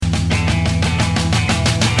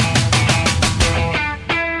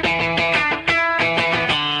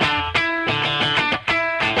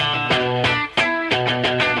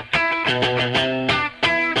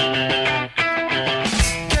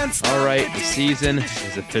season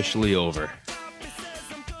is officially over.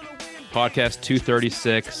 Podcast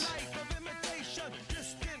 236,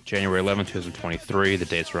 January 11th, 2023. The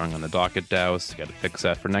date's wrong on the docket, Dows. Got to fix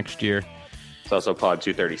that for next year. It's also pod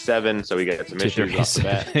 237, so we got some issues off the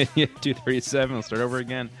bat. Yeah, 237. We'll start over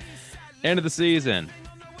again. End of the season.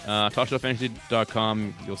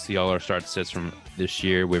 TalkShowFantasy.com. You'll see all our start sets from this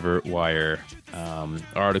year, waiver wire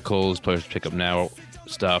articles, players pick up now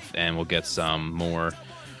stuff, and we'll get some more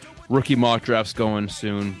rookie mock drafts going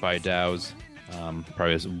soon by Dows,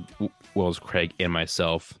 probably as well as Craig and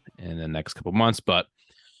myself in the next couple months. But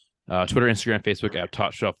Twitter, Instagram, Facebook at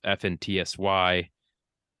TopShelfFNTSY.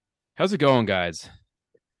 How's it going, guys?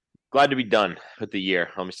 Glad to be done with the year.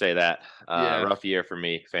 Let me say that. Rough year for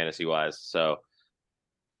me, fantasy-wise. So,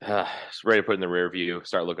 ready to put in the rear view,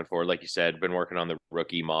 start looking forward. Like you said, been working on the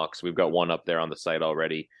rookie mocks. We've got one up there on the site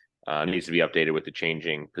already. Needs to be updated with the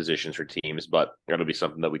changing positions for teams, but it'll be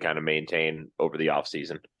something that we kind of maintain over the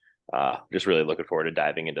offseason. Just really looking forward to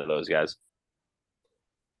diving into those guys.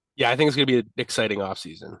 Yeah, I think it's going to be an exciting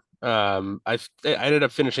offseason. I ended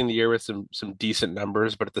up finishing the year with some decent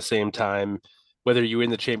numbers, but at the same time, whether you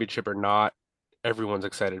win the championship or not, everyone's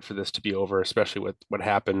excited for this to be over, especially with what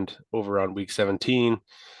happened over on week 17.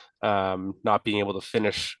 Not being able to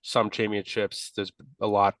finish some championships. There's a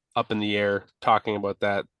lot up in the air talking about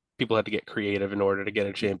that. People had to get creative in order to get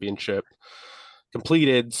a championship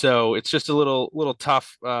completed. So it's just a little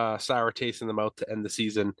tough, sour taste in the mouth to end the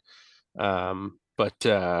season. But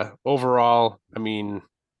overall, I mean,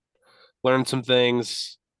 learned some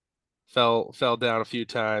things, fell down a few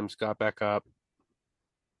times, got back up.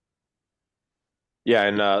 Yeah,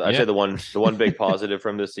 and I'd say the one big positive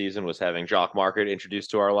from this season was having Jock Market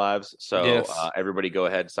introduced to our lives. So Yes. Everybody go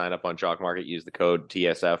ahead, sign up on Jock Market, use the code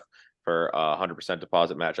TSF for 100%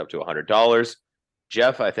 deposit match up to $100.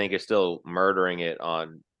 Jeff, I think, is still murdering it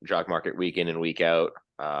on Jock Market week in and week out.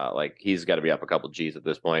 Like he's got to be up a couple G's at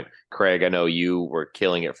this point. Craig, I know you were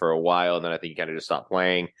killing it for a while, and then I think you kind of just stopped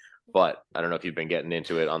playing. But I don't know if you've been getting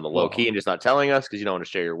into it on the low key and just not telling us because you don't want to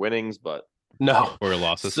share your winnings. But No, Or your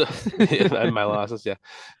losses. So, my losses, yeah.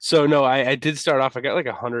 So no, I did start off. I got like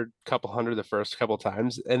couple hundred the first couple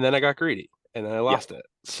times, and then I got greedy and then I lost it.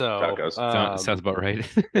 So Sounds about right.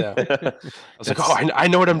 yeah, I was like, oh, I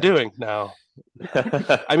know what I'm doing now.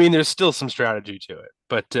 I mean, there's still some strategy to it,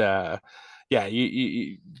 but yeah,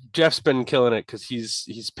 Jeff's been killing it because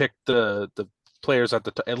he's picked the players at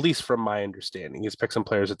the at least from my understanding, he's picked some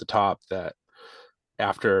players at the top that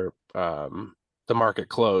after the market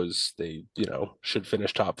close, they should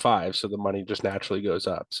finish top 5, so the money just naturally goes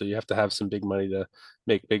up. So you have to have some big money to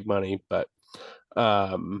make big money. But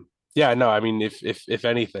yeah, no, I mean, if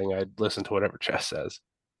anything, I'd listen to whatever Jeff says.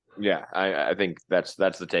 Yeah, I think that's the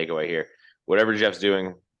takeaway here. Whatever Jeff's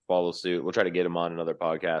doing, follow suit. We'll try to get him on another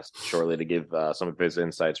podcast shortly to give some of his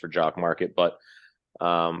insights for Jock Market. But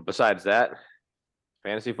besides that,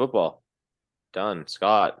 fantasy football done.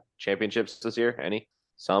 Scott, championships this year? Any?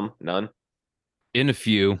 Some? None? In a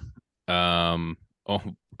few. I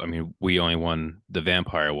mean, we only won the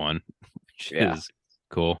vampire one, which is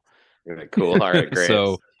cool. Cool. All right, great.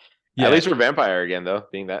 So yeah, at least we're vampire again, though.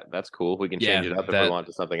 Being that's cool. We can change it up if we that- want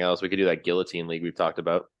to something else. We could do that guillotine league we've talked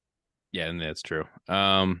about. Yeah, and that's true.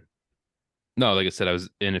 No, like I said, I was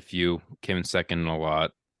in a few, came in second in a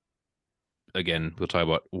lot. Again, we'll talk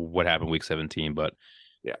about what happened week 17, but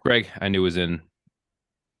yeah, Greg, I knew was in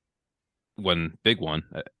one big one,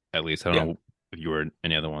 at least. I don't know if you were in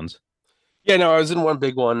any other ones. Yeah, no, I was in one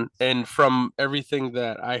big one, and from everything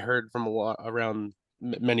that I heard from a lot around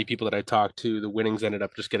many people that I talked to, the winnings ended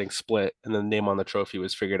up just getting split, and the name on the trophy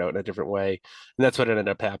was figured out in a different way, and that's what ended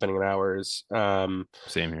up happening in ours.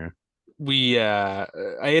 Same here. I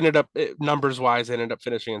ended up numbers wise, I ended up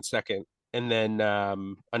finishing in second, and then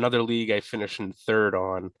another league I finished in third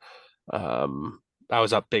on. I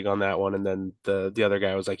was up big on that one, and then the other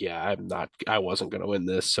guy was like, yeah, I wasn't going to win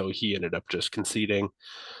this, so he ended up just conceding.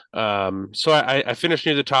 So I finished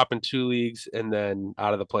near the top in 2 leagues, and then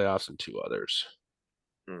out of the playoffs in 2 others.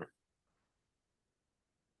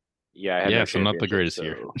 Yeah, so not the greatest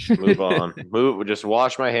year. Move on. Just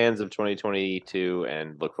wash my hands of 2022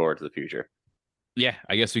 and look forward to the future. Yeah,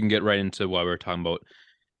 I guess we can get right into what we were talking about.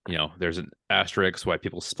 There's an asterisk why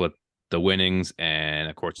people split the winnings, and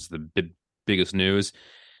of course, it's the biggest news.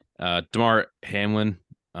 Damar Hamlin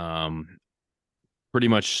pretty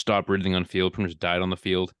much stopped breathing on field, pretty much died on the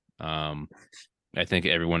field. I think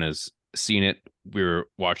everyone has seen it. We were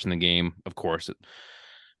watching the game, of course,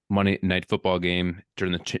 Monday Night Football game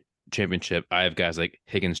during the championship. I have guys like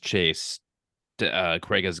Higgins, Chase.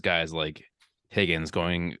 Craig has guys like Higgins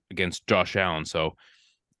going against Josh Allen. So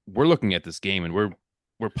we're looking at this game and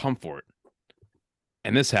we're pumped for it.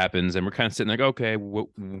 and this happens, and we're kind of sitting like, okay,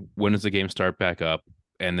 when does the game start back up?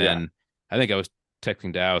 And then I think I was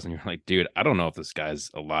texting Dow's, and you're like, dude, I don't know if this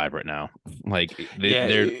guy's alive right now. Like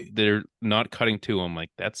Yeah, they're not cutting to him. Like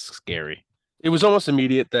that's scary. it was almost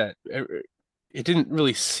immediate that it didn't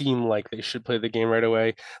really seem like they should play the game right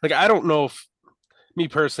away. Like I don't know if me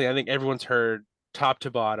personally, I think everyone's heard top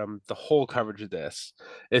to bottom the whole coverage of this.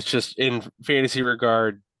 It's just in fantasy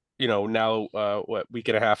regard, now what week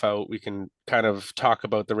and a half out, we can kind of talk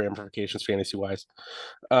about the ramifications fantasy wise.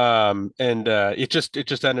 And it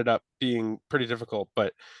just ended up being pretty difficult,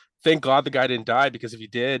 but thank God the guy didn't die, because if he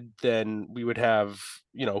did, then we would have,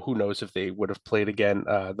 who knows if they would have played again,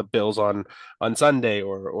 the Bills on Sunday,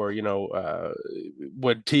 or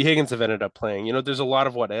would T Higgins have ended up playing? There's a lot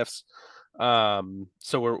of what ifs.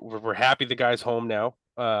 So we're happy the guy's home now.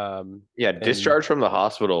 Discharge from the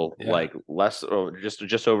hospital, Yeah. like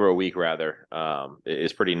just over a week rather,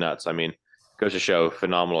 is pretty nuts. I mean, goes to show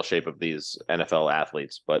phenomenal shape of these NFL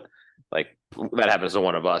athletes, but like that happens to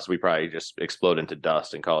one of us, we probably just explode into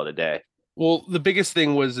dust and call it a day. Well, the biggest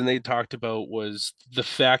thing was, and they talked about, was the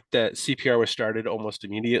fact that CPR was started almost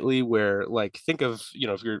immediately, where like think of,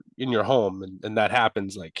 if you're in your home and that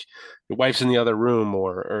happens, like your wife's in the other room,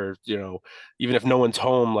 or even if no one's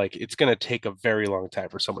home, like it's going to take a very long time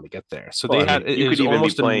for someone to get there. So Well, they had you could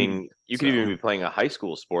even be playing a high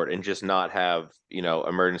school sport and just not have,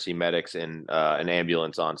 emergency medics and an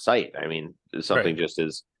ambulance on site. I mean, something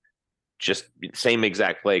just same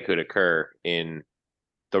exact play could occur in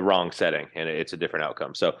the wrong setting, and it's a different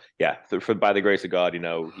outcome. So yeah, by the grace of God,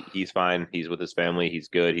 he's fine. He's with his family. He's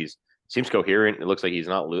good. Seems coherent. It looks like he's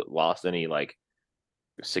not lost any like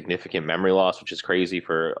significant memory loss, which is crazy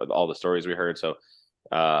for all the stories we heard. So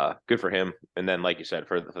good for him. And then, like you said,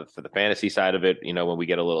 for the fantasy side of it, when we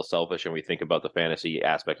get a little selfish and we think about the fantasy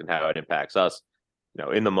aspect and how it impacts us,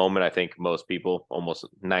 in the moment, I think most people, almost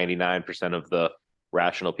 99% of the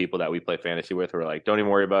rational people that we play fantasy with, were like, don't even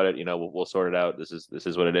worry about it. We'll sort it out. This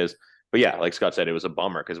is what it is. But yeah, like Scott said, it was a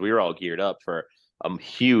bummer because we were all geared up for a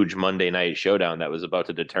huge Monday night showdown that was about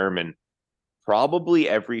to determine probably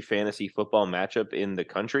every fantasy football matchup in the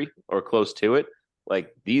country or close to it.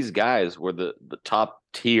 Like these guys were the top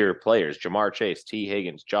tier players: Jamar Chase, T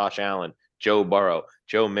Higgins, Josh Allen, Joe Burrow,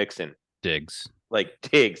 Joe Mixon, Diggs. Like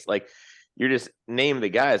you're just name the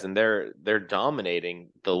guys and they're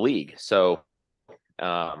dominating the league. So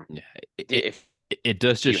it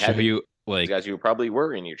does just show you like guys you probably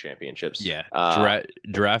were in your championships. Yeah,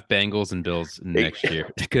 draft Bengals and Bills next year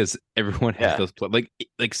because everyone has those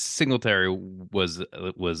like Singletary was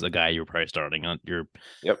a guy you were probably starting on your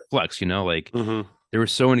flex. There were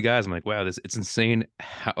so many guys. I'm like, wow, it's insane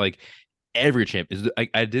how like every champ is.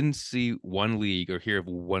 I didn't see one league or hear of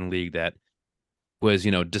one league that was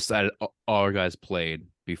decided all our guys played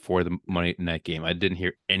before the Monday night game. I didn't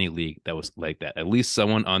hear any league that was like that. At least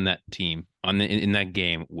someone on that team in that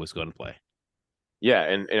game was going to play. Yeah,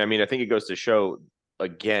 and I mean, I think it goes to show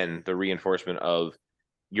again the reinforcement of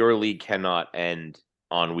your league cannot end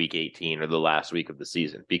on week 18 or the last week of the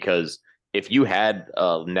season, because if you had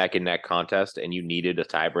a neck and neck contest and you needed a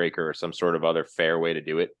tiebreaker or some sort of other fair way to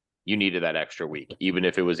do it, you needed that extra week, even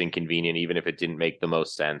if it was inconvenient, even if it didn't make the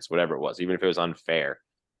most sense, whatever it was, even if it was unfair.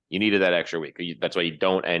 You needed that extra week. That's why you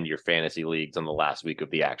don't end your fantasy leagues on the last week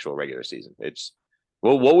of the actual regular season. It's,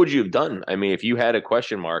 well, what would you have done? I mean, if you had a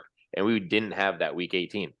question mark and we didn't have that week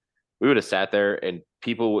 18, we would have sat there and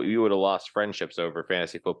we would have lost friendships over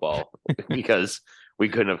fantasy football because we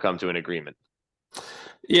couldn't have come to an agreement.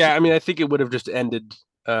 Yeah, I mean, I think it would have just ended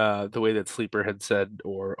the way that Sleeper had said,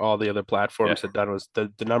 or all the other platforms had done, was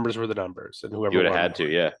the numbers were the numbers, and whoever you would have had to,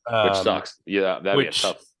 which sucks. Yeah, that'd be a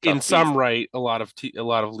tough in piece. some right, a lot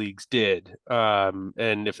of leagues did,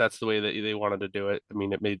 and if that's the way that they wanted to do it, I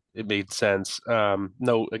mean, it made sense.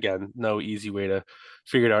 No easy way to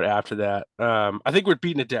figure it out after that. I think we're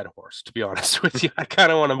beating a dead horse, to be honest with you. I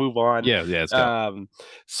kind of want to move on. Yeah, let's go.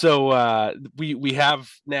 So we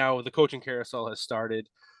have now, the coaching carousel has started.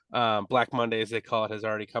 Black Monday, as they call it, has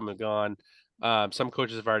already come and gone. Some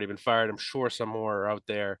coaches have already been fired. I'm sure some more are out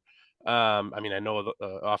there. I mean, I know the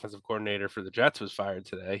offensive coordinator for the Jets was fired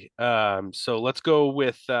today. So let's go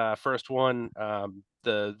with first one.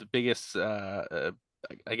 The biggest, I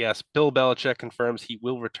guess, Bill Belichick confirms he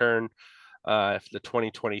will return for the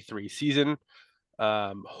 2023 season.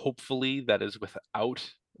 Hopefully that is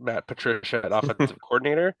without Matt Patricia at offensive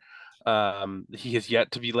coordinator. He has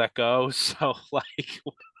yet to be let go. So like,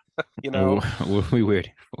 what are we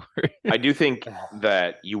waiting for? I do think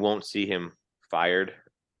that you won't see him fired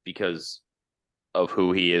because of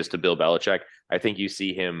who he is to Bill Belichick. I think you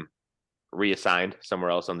see him reassigned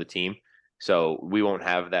somewhere else on the team. So we won't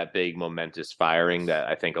have that big momentous firing that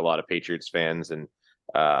I think a lot of Patriots fans and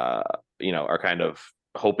are kind of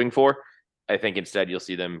hoping for. I think instead you'll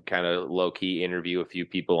see them kind of low key interview a few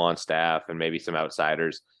people on staff and maybe some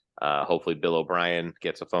outsiders. Hopefully Bill O'Brien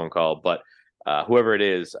gets a phone call, but whoever it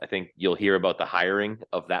is, I think you'll hear about the hiring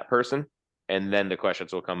of that person, and then the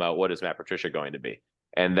questions will come out: what is Matt Patricia going to be?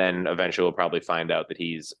 And then eventually we'll probably find out that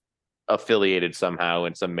he's affiliated somehow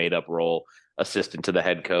in some made up role, assistant to the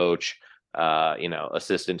head coach,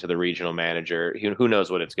 assistant to the regional manager. Who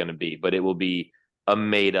knows what it's going to be, but it will be a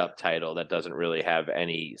made up title that doesn't really have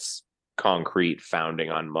any concrete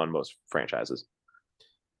founding on most franchises.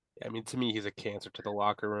 I mean, to me, he's a cancer to the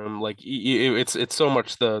locker room. Like it's so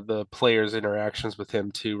much the players' interactions with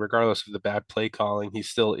him too. Regardless of the bad play calling, he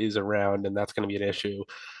still is around, and that's going to be an issue.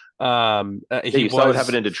 You saw what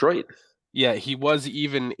happened in Detroit. Yeah, he was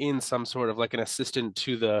even in some sort of like an assistant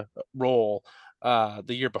to the role the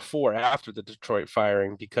year before, after the Detroit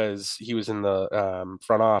firing, because he was in the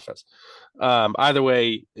front office. Either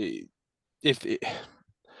way,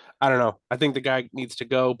 I don't know. I think the guy needs to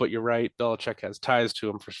go, but you're right. Belichick has ties to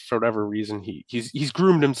him for whatever reason. He's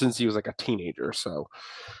groomed him since he was like a teenager, so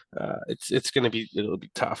it'll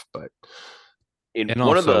be tough. But sorry,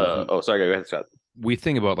 go ahead, Scott. We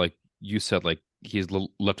think about, like you said, like he's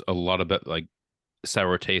left a lot of like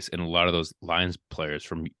sour taste in a lot of those Lions players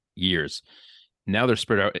from years. Now they're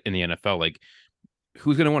spread out in the NFL. Like,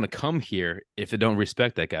 who's going to want to come here if they don't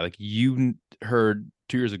respect that guy? Like, you heard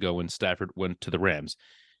 2 years ago when Stafford went to the Rams.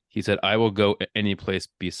 He said, "I will go any place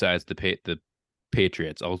besides the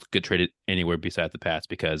Patriots. I'll get traded anywhere besides the Pats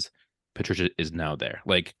because Patricia is now there."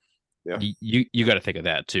 Like, yeah. you got to think of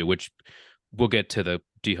that too. Which we'll get to the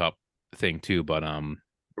D-Hop thing too, but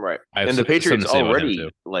right. And the Patriots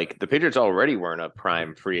already weren't a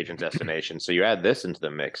prime free agent destination. So you add this into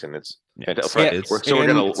the mix, and we're gonna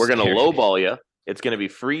lowball you. It's gonna be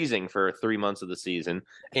freezing for 3 months of the season,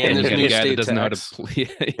 and there's a new state tax. Know how to play.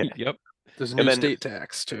 Yep. There's a new state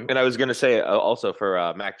tax too. And I was going to say also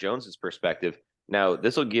for Mac Jones's perspective, now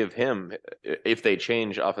this will give him, if they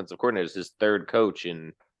change offensive coordinators, his third coach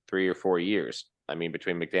in 3 or 4 years. I mean,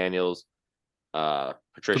 between McDaniels,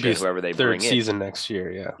 Patricia, whoever they bring in. Third season next year,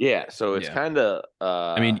 yeah. Yeah, so it's kind of.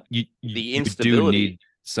 I mean, the instability. You do need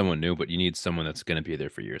someone new, but you need someone that's going to be there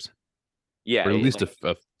for years. Yeah, or at least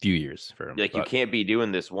a few years for him. Like, you can't be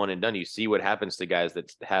doing this one and done. You see what happens to guys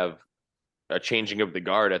that have a changing of the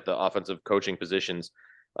guard at the offensive coaching positions.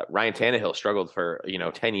 Ryan Tannehill struggled for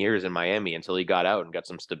 10 years in Miami until he got out and got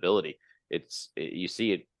some stability. You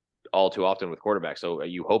see it all too often with quarterbacks. So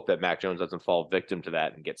you hope that Mac Jones doesn't fall victim to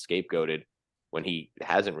that and get scapegoated when he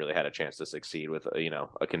hasn't really had a chance to succeed with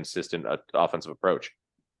a consistent offensive approach.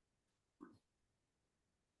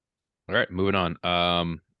 All right, moving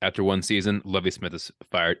on. After one season, Lovie Smith is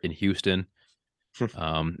fired in Houston.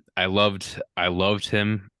 I loved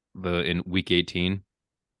him in week 18.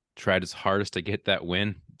 Tried his hardest to get that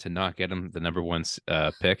win, to not get him the number one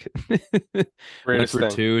pick. Went for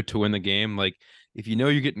 2 to win the game. Like, if you know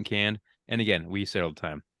you're getting canned, and again, we say all the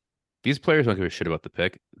time, these players don't give a shit about the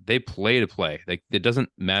pick. They play to play. Like, it doesn't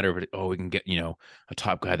matter if we can get a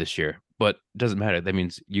top guy this year, but it doesn't matter. That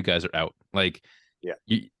means you guys are out. Like, yeah,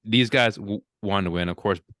 these guys want to win. Of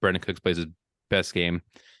course, Brandon Cooks plays his best game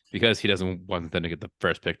because he doesn't want them to get the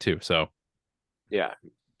first pick too. So yeah.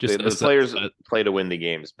 Just the players play to win the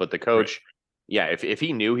games, but the coach, right. If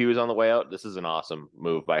he knew he was on the way out, this is an awesome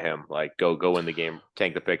move by him. Like, go win the game,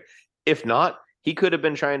 tank the pick. If not, he could have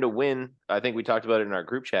been trying to win. I think we talked about it in our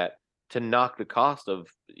group chat, to knock the cost of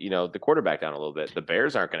the quarterback down a little bit. The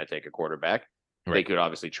Bears aren't going to take a quarterback. Right. They could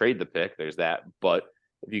obviously trade the pick. There's that, but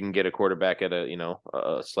if you can get a quarterback at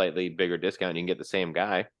a slightly bigger discount, you can get the same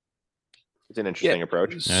guy. It's an interesting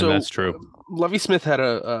approach. So that's true. Lovie Smith had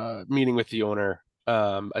a meeting with the owner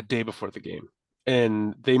a day before the game,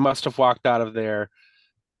 and they must have walked out of there.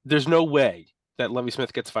 There's no way that Lovie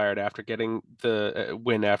Smith gets fired after getting the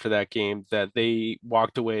win after that game, that they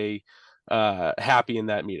walked away happy in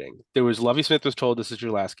that meeting. Lovie Smith was told, this is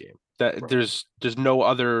your last game. That right. There's no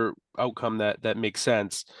other outcome that makes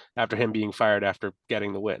sense after him being fired after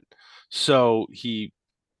getting the win. So he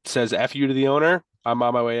says F you to the owner. I'm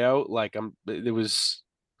on my way out. Like, it was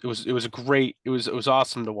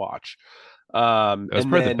awesome to watch. That was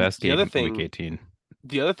probably the best game of week 18.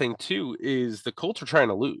 The other thing too is the Colts are trying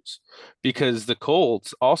to lose, because the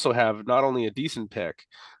Colts also have not only a decent pick,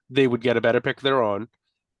 they would get a better pick of their own,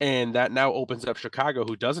 and that now opens up Chicago,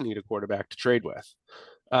 who doesn't need a quarterback to trade with,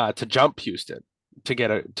 to jump Houston to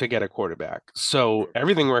get a quarterback. So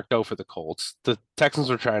everything worked out for the Colts. The Texans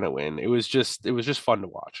were trying to win. It was just fun to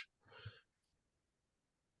watch.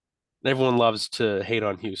 Everyone loves to hate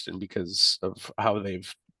on Houston because of how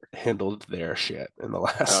they've handled their shit in the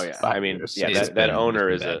last Oh yeah, 5 years. yeah, It's that it's owner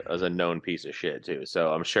been is bad. a known piece of shit too.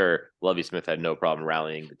 So I'm sure Lovey Smith had no problem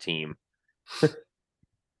rallying the team.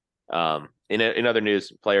 In other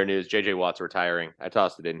news, player news, JJ Watt's retiring. I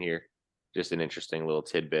tossed it in here. Just an interesting little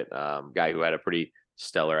tidbit. Guy who had a pretty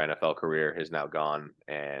stellar NFL career is now gone,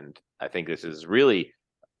 and I think this is really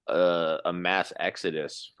a mass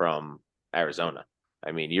exodus from Arizona.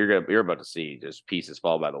 I mean, you're about to see just pieces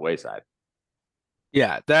fall by the wayside.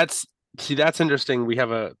 Yeah, that's interesting. We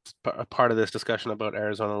have a part of this discussion about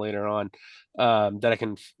Arizona later on that I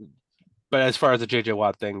can. But as far as the JJ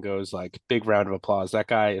Watt thing goes, like big round of applause. That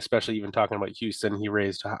guy, especially even talking about Houston, he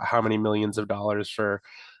raised how many millions of dollars for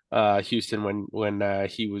Houston when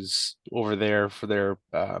he was over there for their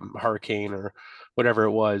hurricane or whatever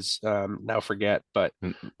it was. Now forget, but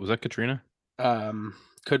Was that Katrina? um,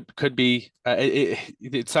 could be.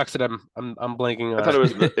 It sucks that I'm blanking I on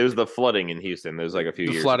thought it. it was the flooding in Houston. It was like a few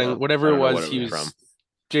The years flooding, ago. I whatever it don't know was, what it was from.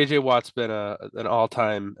 JJ Watt's been an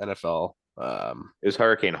all-time NFL. It was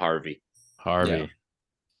Hurricane Harvey. Harvey. Yeah.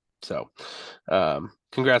 So,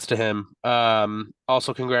 congrats to him.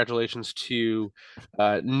 Also congratulations to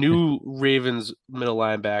new Ravens middle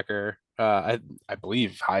linebacker. I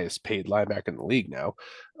believe highest paid linebacker in the league now.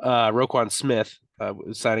 Roquan Smith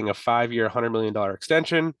signing a 5-year, $100 million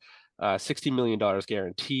extension, $60 million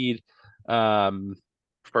guaranteed.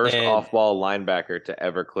 First And off-ball linebacker to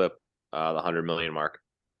ever clip the 100 million mark.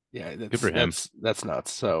 yeah, Good for him. that's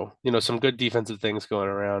nuts. So, some good defensive things going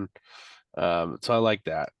around. So I like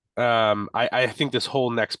that. I think this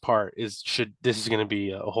whole next part is going to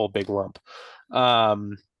be a whole big lump.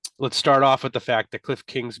 Let's start off with the fact that Cliff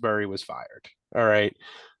Kingsbury was fired. All right.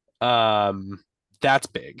 That's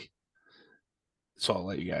big. So I'll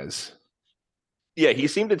let you guys. Yeah, he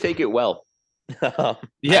seemed to take it well.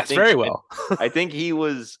 Yes, very well. I think he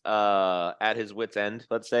was at his wit's end,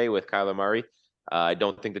 let's say, with Kyler Murray. I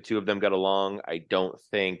don't think the two of them got along. I don't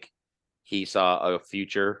think he saw a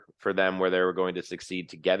future for them where they were going to succeed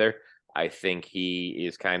together. I think he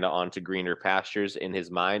is kind of onto greener pastures in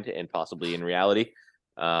his mind and possibly in reality.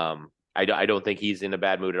 I don't think he's in a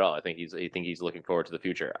bad mood at all. I think he's looking forward to the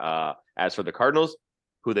future. As for the Cardinals,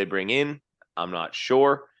 who they bring in, I'm not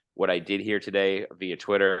sure. What I did hear today via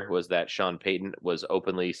Twitter was that Sean Payton was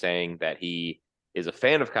openly saying that he is a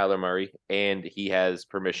fan of Kyler Murray and he has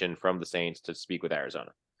permission from the Saints to speak with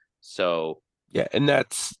Arizona. So yeah, and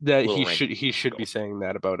that's that he should be goal. saying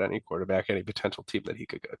that about any quarterback, any potential team that he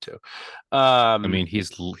could go to. I mean,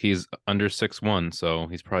 he's under 6'1", so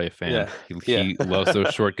he's probably a fan. Yeah, He loves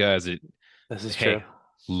those short guys. This is Hey,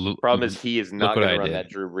 true. Problem is he is not what going I to run did. that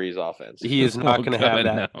Drew Brees offense. He is not Oh, going to have God,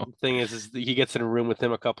 that. no. Thing is he gets in a room with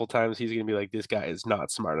him a couple times. He's going to be like, this guy is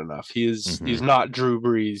not smart enough. He's Mhm. not Drew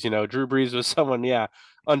Brees. Drew Brees was someone,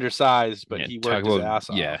 undersized, but Yeah, he talk worked his about- ass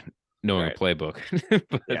off. Yeah, knowing Right. a playbook.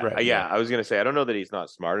 But, Yeah, Right. yeah. I was going to say I don't know that he's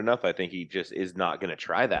not smart enough. I think he just is not going to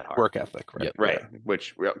try that hard. Work ethic, right? Yep. Right, Yeah.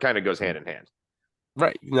 which kind of goes hand in hand.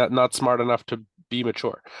 Right. Not smart enough to be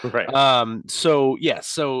mature. Right. So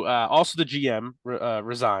also the GM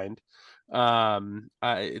resigned.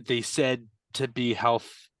 They said to be health,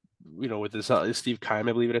 with this Steve Keim,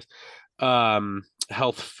 I believe it is,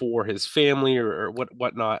 health for his family or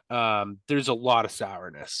whatnot. There's a lot of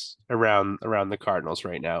sourness around the Cardinals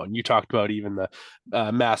right now, and you talked about even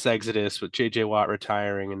the mass exodus with JJ Watt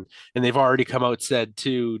retiring, and they've already come out said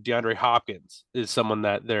too. DeAndre Hopkins is someone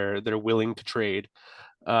that they're willing to trade.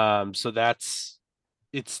 So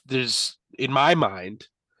there's in my mind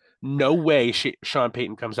no way Sean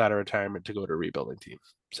Payton comes out of retirement to go to a rebuilding team.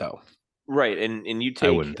 So right, and you I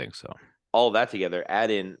take wouldn't think so. all that together,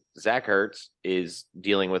 add in Zach Ertz is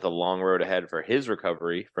dealing with a long road ahead for his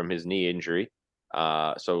recovery from his knee injury.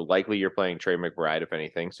 So likely you're playing Trey McBride, if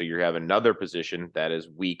anything. So you have another position that is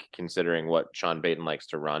weak considering what Sean Payton likes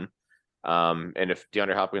to run. And if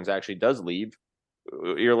DeAndre Hopkins actually does leave,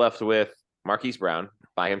 you're left with Marquise Brown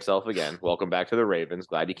by himself again. Welcome back to the Ravens.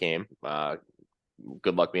 Glad he came.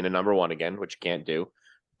 Good luck being a number one again, which you can't do.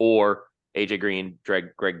 Or AJ Green,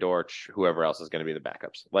 Greg Dortch, whoever else is going to be the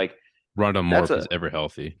backups. Like Rondell Moore if he's ever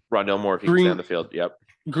healthy. Rondell Moore if he can stay on the field. Yep.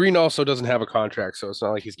 Green also doesn't have a contract, so it's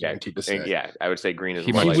not like he's guaranteed to stay. Yeah, I would say Green is.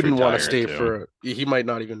 He He might wouldn't want retire, to stay too. for. He might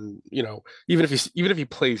not even. Even if he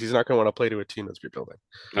plays, he's not going to want to play to a team that's rebuilding.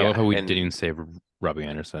 I love how we and- didn't even say Robbie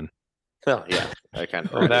Anderson. Oh yeah, I kind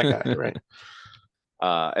of. Oh, that guy, right?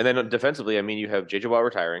 And then defensively, I mean, you have JJ Watt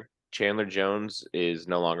retiring. Chandler Jones is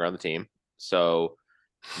no longer on the team, so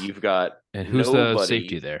you've got And who's the nobody-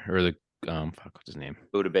 safety there, or the what's his name?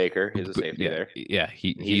 Buda Baker is a safety yeah, there. Yeah,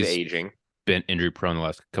 He's he's aging. been injury prone the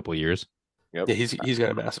last couple of years. Yep. Yeah, he's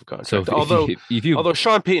got a massive So contract. Although if you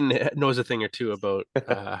Sean Payton knows a thing or two about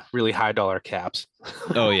really high dollar caps.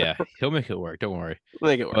 oh yeah, he'll make it work. Don't worry.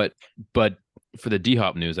 Make it work. But for the D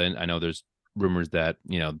Hop news, I know there's rumors that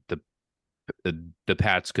the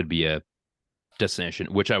Pats could be a destination,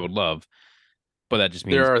 which I would love. But that just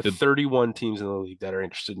means There are 31 teams in the league that are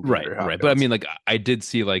interested in right, DeAndre right. Hopkins. But I mean, like I did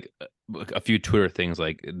see like a few Twitter things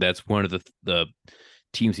like that's one of the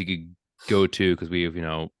teams he could go to because we have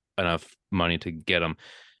enough money to get him.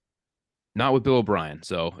 Not with Bill O'Brien.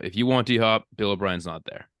 So if you want D Hop, Bill O'Brien's not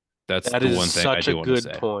there. That's that the is one thing I such do a want to good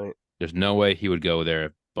say. point. There's no way he would go there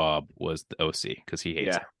if Bob was the OC because he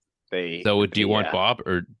hates it. So do you want Bob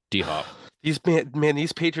or D Hop? These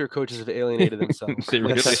these Patriot coaches have alienated themselves. They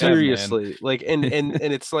like really have, seriously. Like and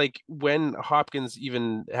it's like when Hopkins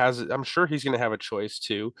even has, I'm sure he's going to have a choice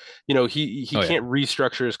too. He can't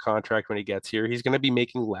restructure his contract when he gets here. He's going to be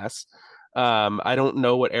making less. I don't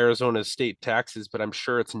know what Arizona's state tax is, but I'm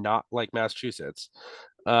sure it's not like Massachusetts.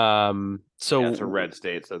 So it's a red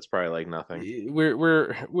state, so it's probably like nothing.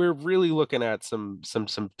 We're really looking at some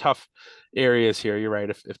tough areas here. You're right.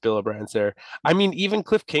 If Bill O'Brien's there, I mean, even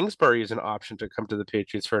Cliff Kingsbury is an option to come to the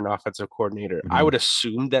Patriots for an offensive coordinator. Mm-hmm. I would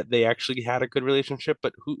assume that they actually had a good relationship,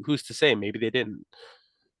 but who's to say? Maybe they didn't.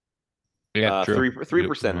 Yeah,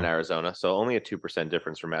 3% in Arizona, so only a 2%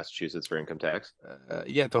 difference from Massachusetts for income tax.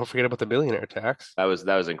 Yeah, don't forget about the millionaire tax. That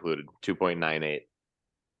was included. 2.98.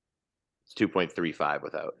 It's 2.35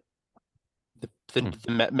 without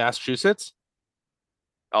the Massachusetts.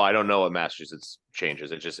 Oh, I don't know what Massachusetts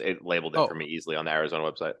changes. It labeled it for me easily on the Arizona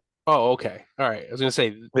website. Oh, okay. All right. I was gonna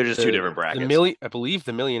say they're just two different brackets. I believe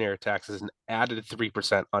the millionaire tax is an added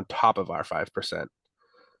 3% on top of our 5%.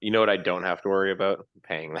 You know what I don't have to worry about?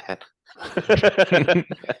 Paying that.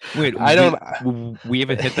 Wait, we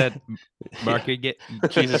haven't hit that market yet.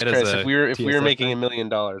 Jesus Christ! If we were making $1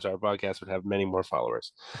 million, our podcast would have many more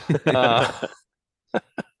followers.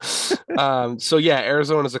 So yeah,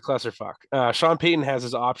 Arizona's a clusterfuck. Sean Payton has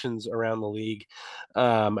his options around the league.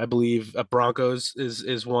 I believe Broncos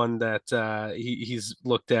is one that he's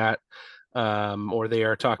looked at, or they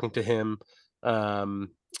are talking to him.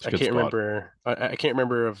 I can't remember. I can't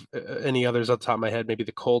remember of any others off the top of my head. Maybe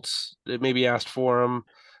the Colts maybe asked for him.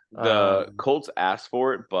 The Colts asked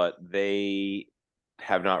for it, but they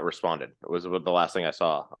have not responded. It was the last thing I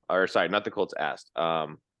saw. Or sorry, not the Colts asked.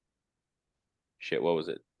 What was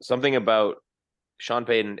it? Something about Sean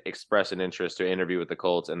Payton expressed an interest to interview with the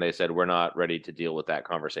Colts, and they said we're not ready to deal with that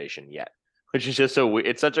conversation yet. Which is just so weird.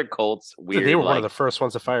 It's such a Colts weird. They were one of the first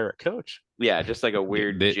ones to fire a coach. Yeah, just like a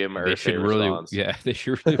weird Jim Irsay they should really, response. Yeah, they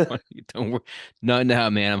should really want you. Don't worry. Not now,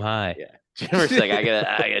 man. I'm high. Yeah, Jim Irsay's like, I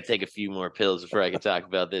gotta take a few more pills before I can talk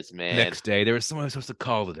about this, man. Next day, there was someone I was supposed to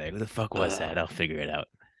call today. Who the fuck was that? I'll figure it out.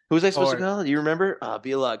 Who was I supposed to call? Do you remember? It'd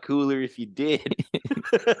be a lot cooler if you did.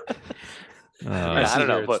 I don't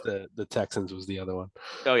know, but the Texans was the other one.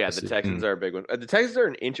 Oh yeah, the Texans are a big one. The Texans are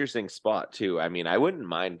an interesting spot too. I mean, I wouldn't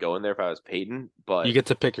mind going there if I was Peyton, but you get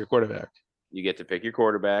to pick your quarterback.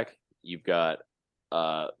 You've got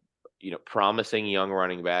promising young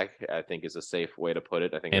running back, I think is a safe way to put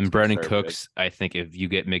it. I think and Brandon Cooks, I think if you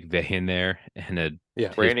get McVay in there and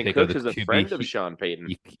Brandon Cooks is a friend of Sean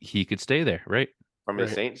Payton. He could stay there, right? From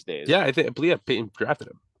his Saints days. Yeah, I believe Payton drafted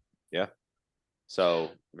him. Yeah. So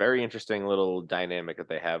very interesting little dynamic that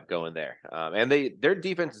they have going there. And their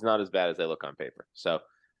defense is not as bad as they look on paper. So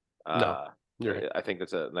no, right. I think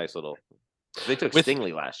that's a nice little. They took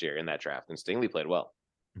Stingley last year in that draft, and Stingley played well.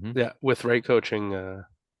 Mm-hmm. Yeah, with right coaching,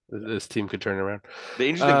 this team could turn around. The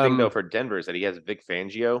interesting thing though for Denver is that he has Vic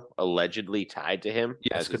Fangio allegedly tied to him.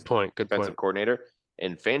 Yes, good point. Good defensive coordinator,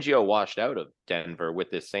 and Fangio washed out of Denver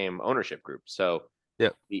with this same ownership group. So. Yeah,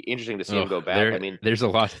 be interesting to see him go back. I mean, there's a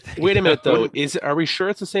lot. Wait a minute, though. Are we sure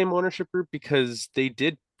it's the same ownership group? Because they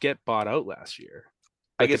did get bought out last year.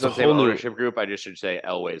 I guess it's the same ownership group. I just should say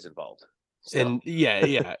Elway's involved. Still. And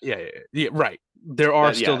yeah, right. There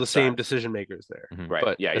are still the same decision makers there. Mm-hmm. Right.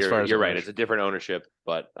 But yeah, you're right. It's a different ownership,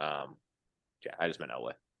 but I just meant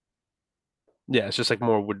Elway. Yeah, it's just like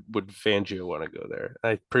more would Fangio want to go there?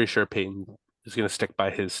 I'm pretty sure Payton is going to stick by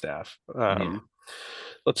his staff.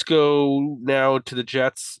 Let's go now to the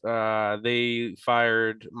Jets. They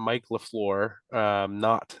fired Mike LaFleur,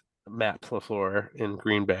 not Matt LaFleur in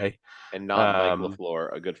Green Bay. And not Mike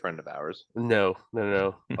LaFleur, a good friend of ours. No.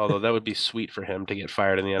 Although that would be sweet for him to get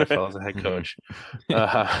fired in the NFL as a head coach.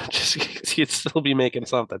 Just he'd still be making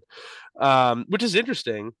something. Which is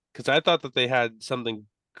interesting because I thought that they had something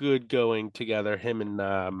good going together, him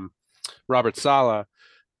and Robert Saleh.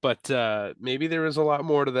 But maybe there was a lot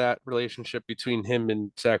more to that relationship between him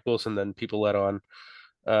and Zach Wilson than people let on.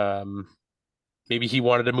 maybe he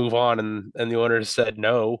wanted to move on, and the owner said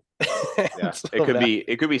no. Yeah, So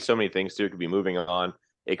it could be so many things too. It could be moving on.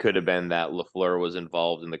 It could have been that LaFleur was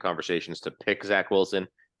involved in the conversations to pick Zach Wilson.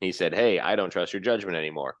 He said, "Hey, I don't trust your judgment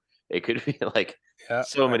anymore." It could be like yeah,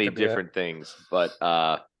 so that many could be it. different things, but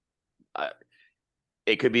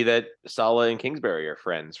it could be that Saleh and Kingsbury are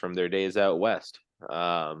friends from their days out west.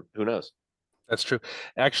 Who knows? That's true.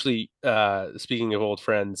 Actually, speaking of old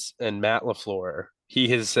friends and Matt LaFleur, he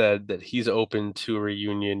has said that he's open to a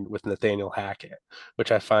reunion with Nathaniel Hackett, which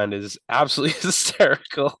I find is absolutely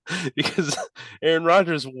hysterical because Aaron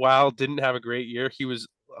Rodgers, while didn't have a great year, he was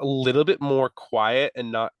a little bit more quiet and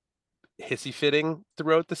not hissy fitting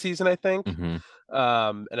throughout the season, I think. Hmm.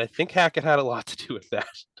 And I think Hackett had a lot to do with that.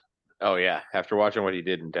 Oh yeah, after watching what he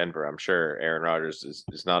did in Denver, I'm sure Aaron Rodgers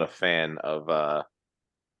is not a fan of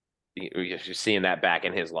just seeing that back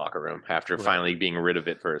in his locker room after Right. finally being rid of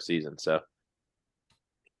it for a season. So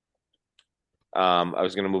I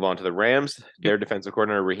was going to move on to the Rams. Their defensive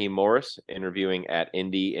coordinator, Raheem Morris, interviewing at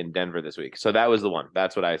Indy in Denver this week. So that was the one.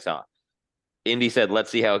 That's what I saw. Indy said, let's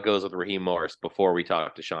see how it goes with Raheem Morris before we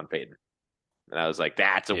talk to Sean Payton. And I was like,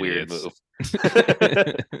 that's a weird Idiots. move.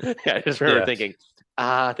 Yeah, I just remember thinking,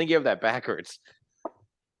 I think you have that backwards.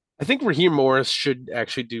 I think Raheem Morris should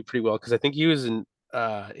actually do pretty well because I think he was an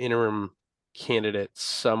interim candidate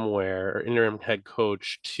somewhere, or interim head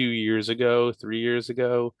coach 2 years ago, 3 years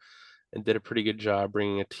ago, and did a pretty good job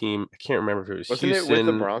bringing a team. I can't remember if it was Wasn't Houston it with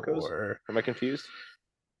the Broncos? or Am I confused?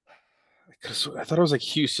 because I thought it was like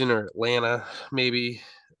Houston or Atlanta, maybe.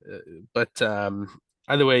 But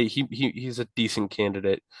either way, he's a decent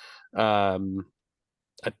candidate. Um,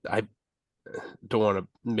 I don't want to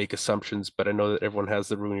make assumptions, but I know that everyone has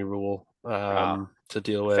the Rooney Rule to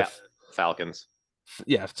deal with. Falcons.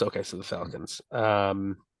 Yeah, it's okay. So the Falcons.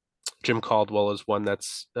 Jim Caldwell is one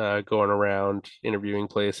that's going around interviewing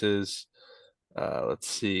places. Let's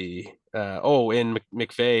see. And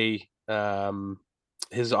McVay,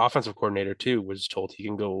 his offensive coordinator too, was told he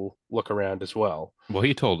can go look around as well. Well,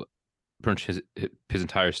 he told pretty much his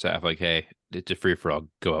entire staff, like, hey, it's a free for all.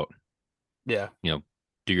 Go out, Yeah.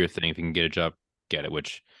 do your thing. If you can get a job, get it.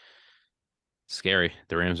 Which scary.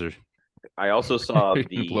 The Rams are I also saw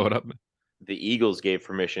blow it up. the Eagles gave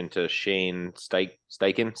permission to Shane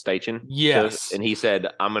Steichen. Yes. And he said,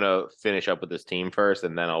 I'm going to finish up with this team first,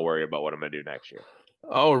 and then I'll worry about what I'm going to do next year.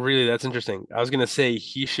 Oh, really? That's interesting. I was going to say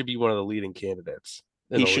he should be one of the leading candidates.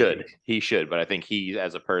 He should. But I think he,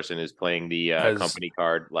 as a person, is playing the company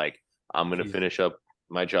card. Like, I'm going to finish up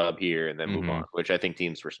my job here and then move on, which I think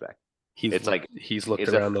teams respect. He's looked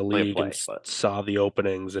around the league and saw the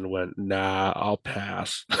openings and went, nah, I'll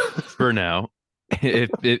pass. For now.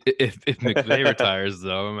 If McVay retires,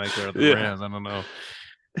 though, I might go to the Rams. I don't know.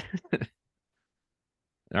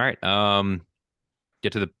 All right.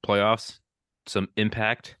 Get to the playoffs. Some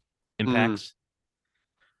impacts. A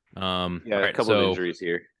couple of injuries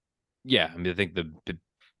here. Yeah, I mean, I think the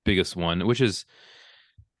biggest one, which is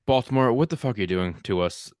Baltimore. What the fuck are you doing to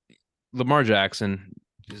us? Lamar Jackson.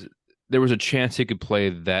 There was a chance he could play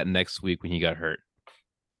that next week when he got hurt.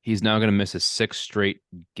 He's now going to miss his 6th straight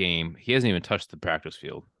game. He hasn't even touched the practice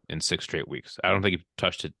field in 6 straight weeks. I don't think he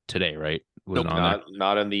touched it today, right? Nope,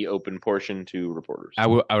 not in the open portion to reporters. I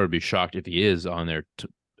would be shocked if he is on there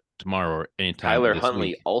tomorrow or anytime. Tyler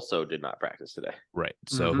Huntley also did not practice today. Right.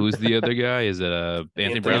 So who's the other guy? Is it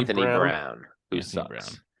Anthony Brown? Anthony Brown, who Anthony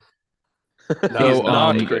sucks. Brown. He's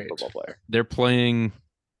not a great football player. They're playing.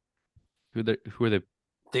 Who are they?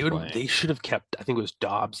 They should have kept. I think it was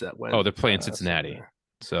Dobbs that went. Oh, they're playing Cincinnati.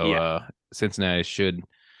 So Cincinnati should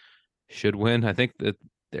win. I think that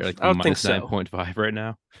they're like minus 9.5 right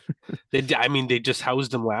now. They just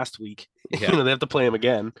housed them last week. Yeah. They have to play him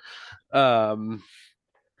again. I'm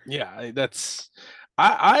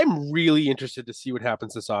really interested to see what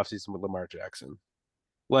happens this offseason with Lamar Jackson.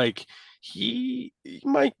 Like he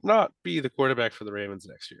might not be the quarterback for the Ravens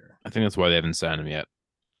next year. I think that's why they haven't signed him yet.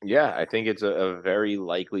 Yeah, I think it's a very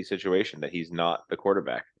likely situation that he's not the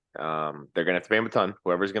quarterback. They're gonna have to pay him a ton.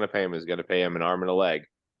 Whoever's gonna pay him is gonna pay him an arm and a leg.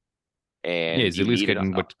 And he's at least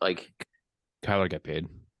getting what Kyler got paid.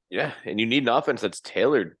 Yeah, and you need an offense that's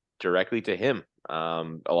tailored directly to him. A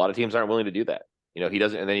lot of teams aren't willing to do that. He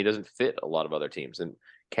doesn't fit a lot of other teams. And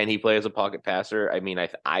can he play as a pocket passer? I mean,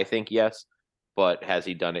 I think yes, but has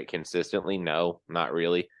he done it consistently? No, not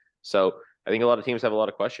really. So I think a lot of teams have a lot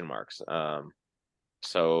of question marks.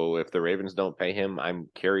 So if the Ravens don't pay him, I'm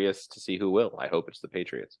curious to see who will. I hope it's the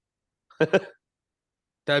Patriots.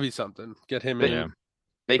 That'd be something. Get him in.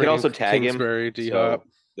 They can also tag Kingsbury, him. So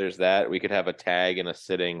there's that. We could have a tag and a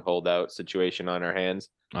sitting holdout situation on our hands.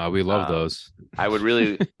 We love Um, those.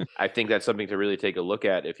 I think that's something to really take a look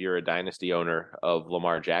at if you're a dynasty owner of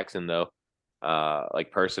Lamar Jackson, though.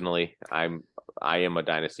 Like personally, I am a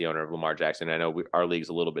dynasty owner of Lamar Jackson. I know our league's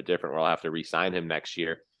a little bit different. We'll have to re-sign him next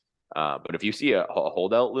year. But if you see a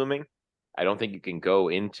holdout looming, I don't think you can go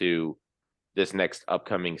into this next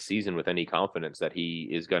upcoming season with any confidence that he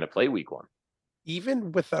is going to play week 1.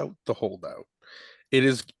 Even without the holdout, it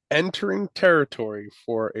is entering territory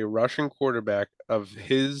for a rushing quarterback of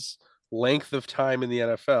his length of time in the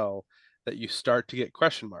NFL that you start to get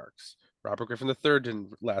question marks. Robert Griffin III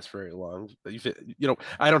didn't last very long.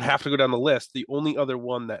 I don't have to go down the list. The only other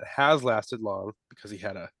one that has lasted long, because he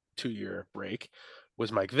had a 2-year break,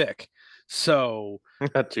 was Mike Vick. So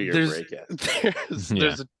A 2-year break, yeah.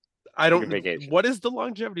 There's what does the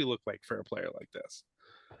longevity look like for a player like this?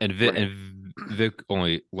 And Vic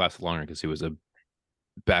only lasted longer because he was a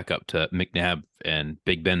backup to McNabb and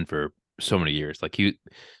Big Ben for so many years. Like he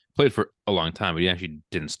played for a long time, but he actually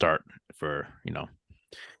didn't start for,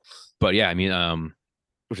 But yeah, I mean,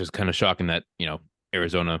 which is kind of shocking that,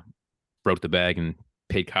 Arizona broke the bag and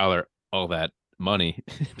paid Kyler all that money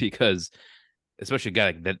because especially a guy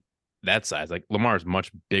like that size, like Lamar is much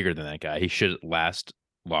bigger than that guy. He should last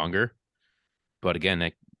longer. But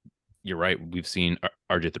again, you're right. We've seen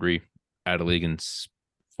RG3 out of league in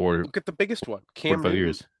Look at the biggest one, Cam 45 Newton.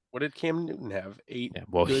 years. What did Cam Newton have? 8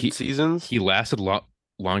 good seasons? He lasted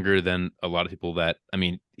longer than a lot of people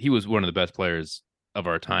he was one of the best players of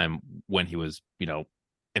our time when he was,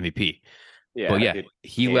 MVP. Yeah, but yeah,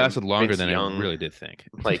 he lasted longer than I really did think.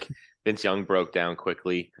 Like Vince Young broke down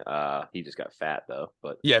quickly. He just got fat though.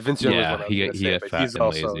 But yeah, Vince Young was one he got fat he's and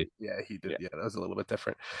also lazy. Yeah, he did. Yeah, that was a little bit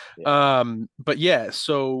different. Yeah. But yeah,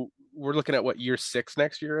 so we're looking at year 6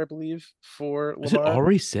 next year, I believe, for Lamar. Is it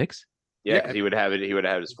already 6? Yeah, because he would have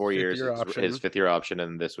his 4 years, his 5th-year option,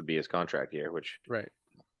 and this would be his contract year, which right.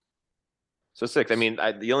 So 6. I mean,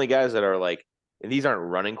 the only guys that are like, and these aren't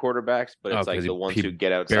running quarterbacks, but it's like the ones who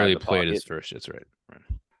get outside barely the played pocket. his first. That's right.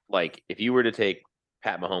 Like if you were to take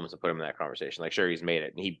Pat Mahomes and put him in that conversation, like sure he's made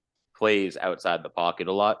it and he plays outside the pocket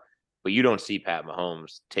a lot, but you don't see Pat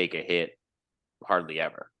Mahomes take a hit hardly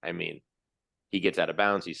ever. I mean, he gets out of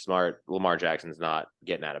bounds. He's smart. Lamar Jackson's not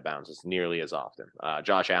getting out of bounds as nearly as often.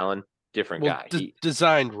 Josh Allen, different guy.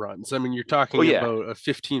 Designed runs. I mean, you're talking about a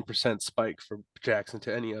 15% spike from Jackson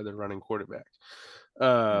to any other running quarterback.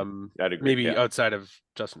 I'd agree, maybe outside of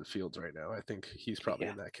Justin Fields right now. I think he's probably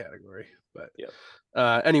in that category. But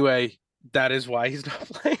anyway, that is why he's not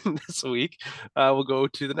playing this week. We'll go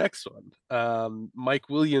to the next one. Mike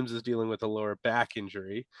Williams is dealing with a lower back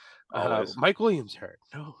injury. Mike Williams hurt.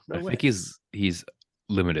 No I way. think he's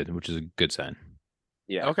limited, which is a good sign.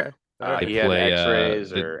 Yeah. Okay. He had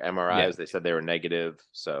X-rays or MRIs. Yeah. They said they were negative.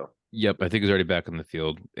 So. Yep, I think he's already back on the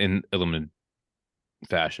field in a limited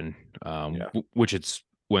fashion. Which it's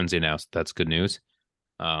Wednesday now, so that's good news.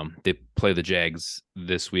 They play the Jags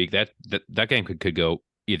this week. That game could go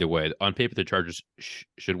either way. On paper, the Chargers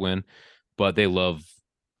should win, but they love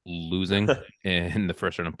losing in the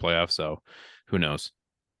first round of playoffs. So who knows?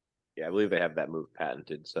 Yeah, I believe they have that move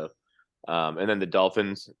patented. So, and then the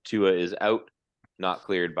Dolphins, Tua is out, not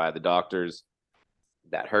cleared by the doctors.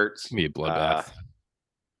 That hurts. Be a bloodbath.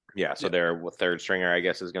 Yeah, so their third stringer, I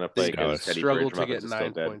guess, is going to play. They struggled to get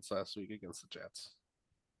 9 points last week against the Jets.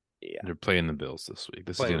 Yeah, they're playing the Bills this week.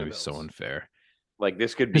 This is going to be so unfair. Like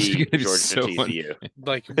this could be Georgia so TCU.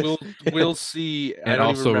 Like we'll see. And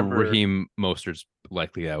also Raheem Mostert's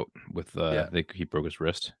likely out with he broke his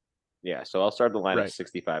wrist. Yeah, so I'll start the lineup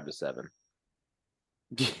 65-7.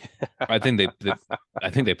 I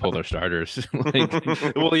think they pull their starters.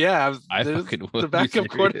 Well, yeah, the backup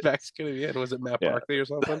quarterback's gonna be in. Was it Matt Barkley or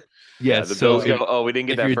something? Yeah. The Bills go, we didn't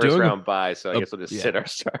get that first round bye, so I guess we'll just sit our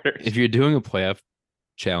starters. If you're doing a playoff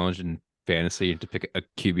challenge in fantasy to pick a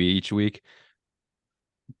QB each week,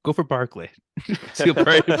 go for Barkley. So he'll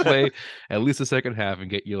probably play at least the second half and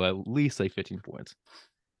get you at least like 15 points.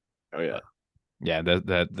 Oh yeah. Yeah,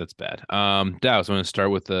 that's bad. Dallas, want to start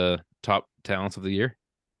with the top talents of the year?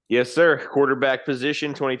 Yes, sir. Quarterback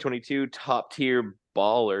position 2022 top tier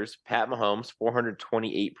ballers. Pat Mahomes,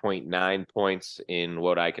 428.9 points in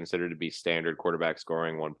what I consider to be standard quarterback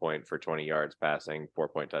scoring, 1 point for 20 yards passing,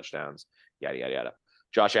 4-point touchdowns, yada, yada, yada.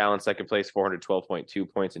 Josh Allen, second place,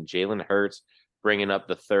 412.2 points, and Jalen Hurts bringing up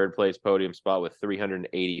the third place podium spot with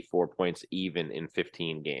 384 points even in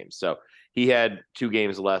 15 games. So he had 2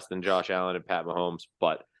 games less than Josh Allen and Pat Mahomes,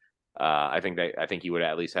 but I think he would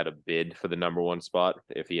have at least had a bid for the number 1 spot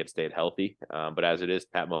if he had stayed healthy. But as it is,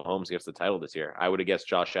 Pat Mahomes gets the title this year. I would have guessed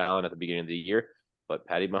Josh Allen at the beginning of the year, but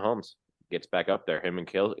Patty Mahomes gets back up there. Him and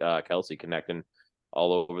Kelsey connecting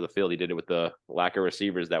all over the field. He did it with the lack of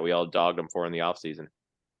receivers that we all dogged him for in the offseason.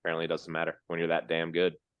 Apparently, it doesn't matter when you're that damn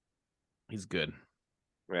good. He's good.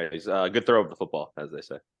 Right, he's a good throw of the football, as they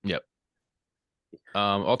say. Yep.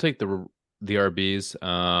 I'll take the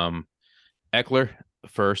RBs. Eckler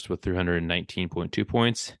first with 319.2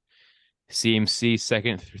 points. CMC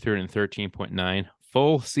second, 313.9.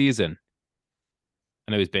 Full season.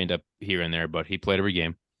 I know he's banged up here and there, but he played every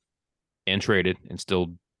game and traded and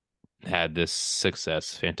still had this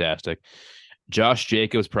success. Fantastic. Josh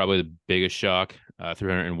Jacobs, probably the biggest shock.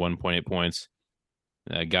 301.8 points.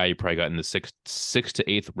 A guy you probably got in the sixth to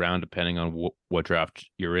eighth round, depending on what draft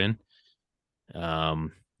you're in.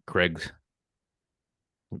 Craig,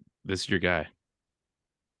 this is your guy.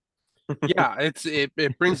 Yeah,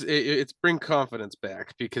 it brings confidence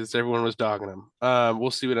back because everyone was dogging him.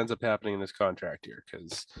 We'll see what ends up happening in his contract here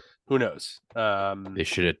because who knows? They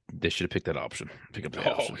should have picked that option. Pick up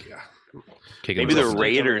the option. Yeah. Maybe the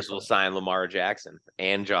Raiders will sign Lamar Jackson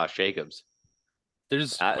and Josh Jacobs.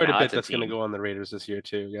 There's quite a bit that's going to go on the Raiders this year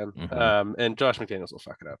too. Again, and Josh McDaniels will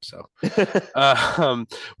fuck it up. So,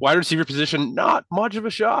 wide receiver position, not much of a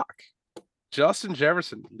shock. Justin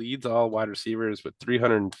Jefferson leads all wide receivers with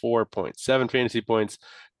 304.7 fantasy points.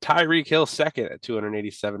 Tyreek Hill second at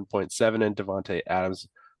 287.7, and Devontae Adams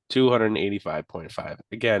 285.5.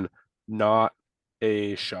 Again, not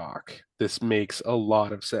a shock. This makes a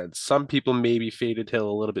lot of sense. Some people maybe faded Hill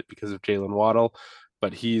a little bit because of Jalen Waddle,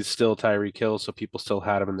 but he's still Tyreek Hill, so people still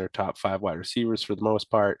had him in their top 5 wide receivers for the most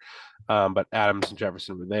part. But Adams and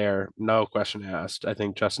Jefferson were there. No question asked. I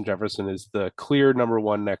think Justin Jefferson is the clear number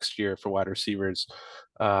 1 next year for wide receivers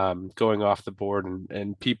going off the board,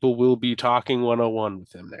 and people will be talking 101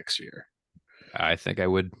 with him next year. I think I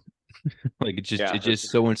would. It's just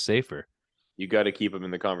so much safer. You got to keep him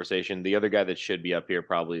in the conversation. The other guy that should be up here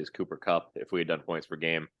probably is Cooper Kupp if we had done points per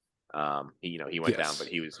game. He went down, but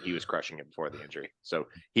he was crushing it before the injury. So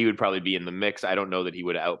he would probably be in the mix. I don't know that he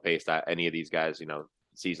would outpace any of these guys,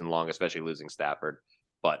 season long, especially losing Stafford,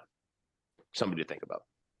 but somebody to think about.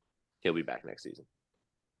 He'll be back next season.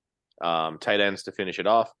 Tight ends to finish it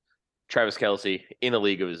off. Travis Kelce in a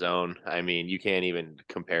league of his own. I mean, you can't even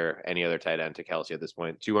compare any other tight end to Kelce at this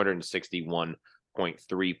point.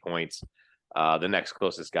 261.3 points. The next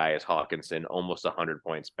closest guy is Hawkinson, almost 100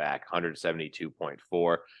 points back,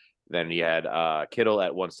 172.4. Then you had Kittle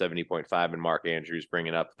at 170.5 and Mark Andrews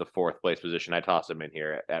bringing up the 4th place position. I toss him in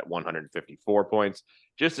here at 154 points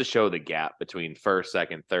just to show the gap between 1st,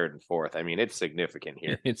 2nd, 3rd, and 4th. I mean, it's significant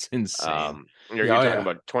here. It's insane. You're talking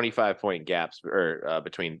about 25-point gaps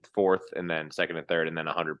between 4th and then 2nd and 3rd, and then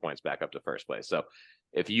 100 points back up to 1st place. So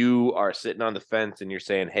if you are sitting on the fence and you're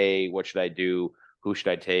saying, hey, what should I do? Who should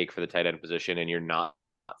I take for the tight end position? And you're not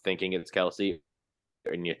thinking it's Kelce,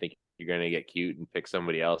 and you think you're going to get cute and pick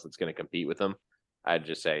somebody else that's going to compete with him, I'd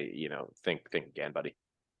just say, think again, buddy.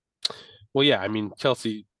 Well, yeah, I mean,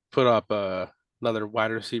 Kelce put up another wide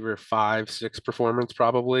receiver 5-6 performance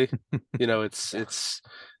probably. It's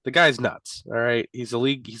the guy's nuts. All right, he's a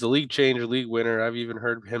league changer, league winner. I've even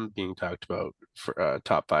heard him being talked about for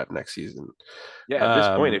top 5 next season. Yeah, at this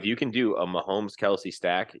point, if you can do a Mahomes Kelce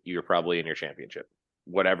stack, you're probably in your championship.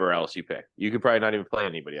 Whatever else you pick, you could probably not even play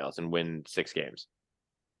anybody else and win 6 games.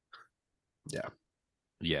 Yeah.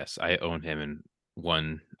 Yes, I own him in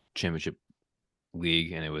one championship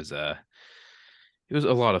league, and it was a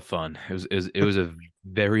lot of fun. It was a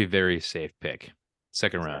very, very safe pick,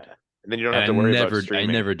 2nd round. And then you don't have to worry about streaming.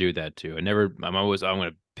 I never do that too. I'm going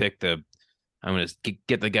to pick I'm going to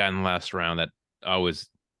get the guy in the last round that always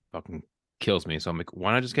fucking kills me. So I'm like,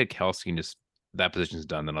 why not just get Kelce and just that position's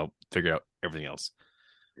done, then I'll figure out everything else.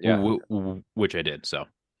 Yeah, which I did. So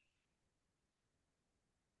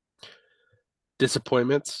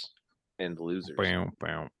disappointments and losers.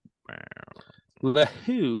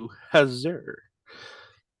 Who has there?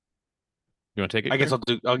 You want to take it? I guess I'll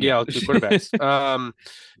do quarterbacks.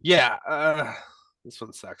 This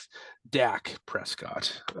one sucks. Dak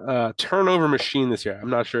Prescott, turnover machine this year. I'm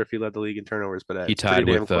not sure if he led the league in turnovers, but he tied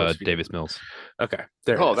with Davis Mills. Okay,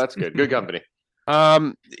 that's good. Good company.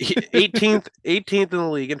 18th in the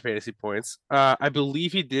league in fantasy points. I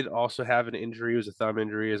believe he did also have an injury. It was a thumb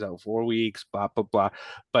injury. He was out 4 weeks. Blah blah blah.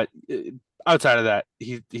 But outside of that,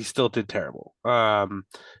 he still did terrible.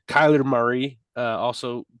 Kyler Murray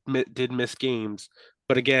also did miss games,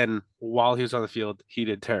 but again, while he was on the field, he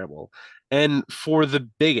did terrible. And for the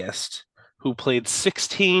biggest, who played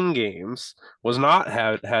 16 games, was not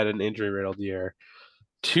had an injury riddled year,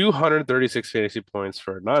 236 fantasy points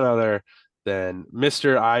for none other than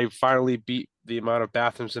Mr. I finally beat the amount of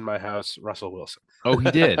bathrooms in my house, Russell Wilson. Oh, he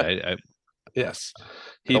did. Yes,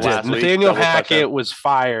 he The did. last week, Nathaniel double Hackett touchdown. was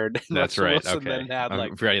fired. And That's Russell right. Wilson Okay. then had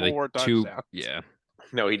like forgot, four two. touchdowns. Yeah.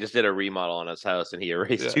 No, he just did a remodel on his house and he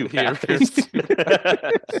erased Yeah, two he erased Panthers.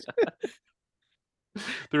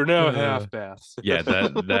 They're now Uh, half pass. Yeah,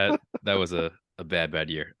 that was a bad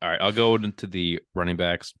year. All right, I'll go into the running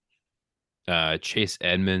backs. Chase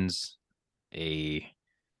Edmonds, a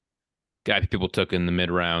guy people took in the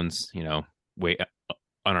mid rounds, way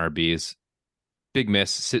on RBs. Big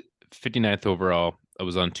miss, 59th overall. I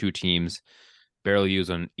was on two teams, barely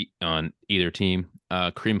used on either team.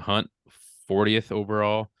 Kareem Hunt, 40th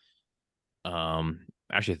overall.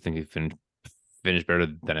 Actually, I think he finished better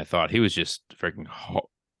than I thought. He was just freaking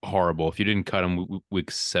horrible. If you didn't cut him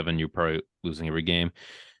week 7, you're probably losing every game.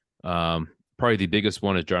 Probably the biggest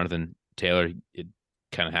one is Jonathan Taylor. It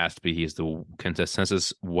kind of has to be. He's the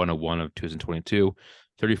consensus 101 of 2022,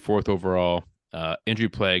 34th overall. Injury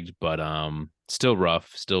plagued, but still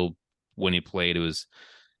rough. Still, when he played, it was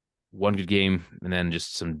one good game and then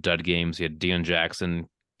just some dud games. He had Deion Jackson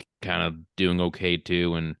kind of doing okay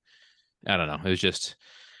too, and I don't know. It was just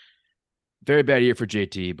very bad year for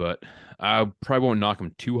JT, but I probably won't knock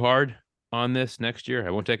him too hard on this next year.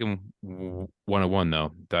 I won't take him 101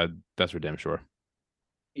 though. That's for damn sure.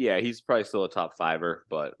 Yeah, he's probably still a top fiver,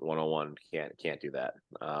 but 101 can't do that.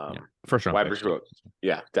 First round wide pick. receiver,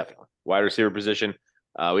 yeah, definitely. Wide receiver position.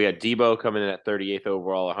 We got Debo coming in at 38th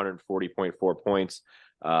overall, 140.4 points.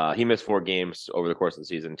 He missed 4 games over the course of the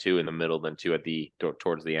season, 2 in the middle, then 2 at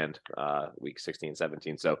towards the end, week 16,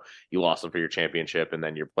 17. So you lost him for your championship and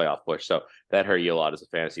then your playoff push. So that hurt you a lot as a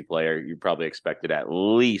fantasy player. You probably expected at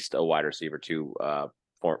least a wide receiver 2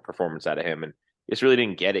 performance out of him, and just really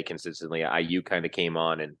didn't get it consistently. IU kind of came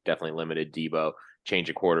on and definitely limited Debo. Change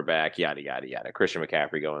of quarterback, yada yada yada. Christian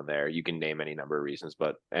McCaffrey going there. You can name any number of reasons,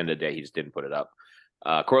 but end of the day, he just didn't put it up.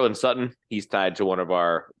 Cortland Sutton, he's tied to one of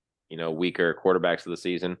our weaker quarterbacks of the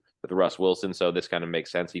season with Russ Wilson. So this kind of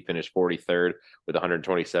makes sense. He finished 43rd with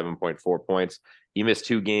 127.4 points. He missed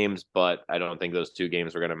 2 games, but I don't think those 2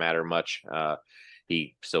 games were going to matter much.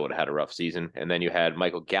 He still would have had a rough season. And then you had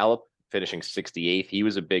Michael Gallup finishing 68th. He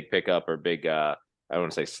was a big pickup or big, I don't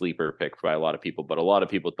want to say sleeper pick by a lot of people, but a lot of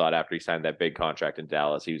people thought after he signed that big contract in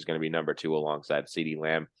Dallas, he was going to be number 2 alongside CeeDee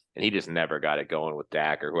Lamb. And he just never got it going with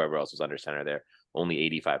Dak or whoever else was under center there. Only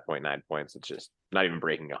 85.9 points. It's just not even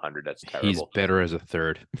breaking 100. That's terrible. He's better as a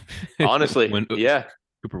third. Honestly, yeah.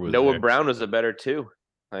 Cooper was Noah there. Brown was a better 2.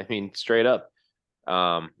 I mean, straight up.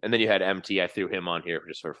 And then you had MT. I threw him on here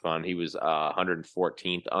just for fun. He was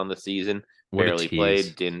 114th on the season. What a Barely tease.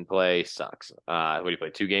 played, didn't play, sucks. What did he play?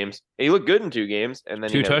 2 games? And he looked good in 2 games, and then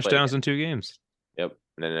 2 touchdowns in 2 games. Yep.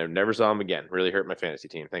 And then I never saw him again. Really hurt my fantasy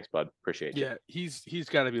team. Thanks, bud. Appreciate you. Yeah, he's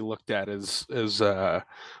got to be looked at as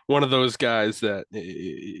one of those guys that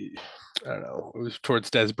I don't know. It was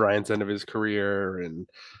towards Des Bryant's end of his career, and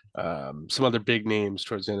some other big names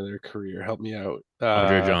towards the end of their career. Help me out.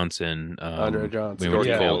 Andre Johnson. Andre Johnson.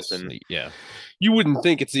 Jordan Yeah. Colson. Yeah. You wouldn't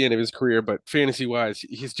think it's the end of his career, but fantasy wise,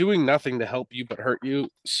 he's doing nothing to help you but hurt you.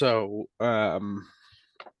 So I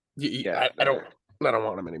don't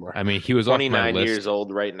want him anymore. I mean, he was off my 29 list. years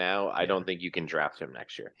old right now. I don't think you can draft him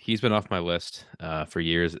next year. He's been off my list for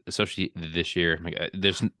years, especially this year.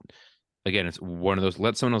 There's again, it's one of those.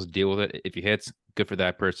 Let someone else deal with it. If you hit, good for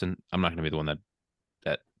that person. I'm not going to be the one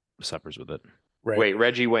that suffers with it. Right. Wait,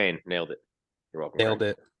 Reggie Wayne nailed it. You're welcome. Nailed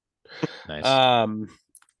it. Nice.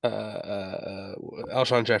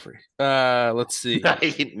 Alshon Jeffrey. Let's see.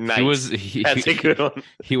 Nice. That's a good one.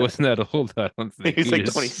 He wasn't that old. I don't think He's like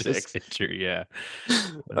just- 26. just injured, yeah.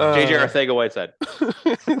 JJ Arcega-Whiteside.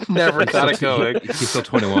 Never thought of going. He's still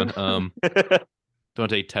 21. Don't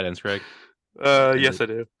take tight ends, Craig. Yes, I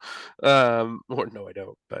do. Or no, I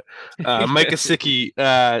don't. But Mike Gesicki,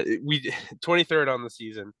 we 23rd on the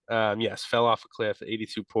season. Yes, fell off a cliff.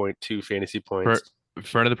 82.2 fantasy points.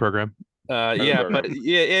 Friend of the program. Yeah, but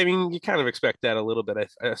yeah, I mean, you kind of expect that a little bit.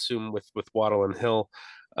 I assume with Waddle and Hill,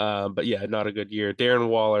 but yeah, not a good year. Darren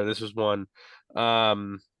Waller, this was one.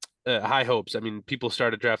 High hopes. I mean, people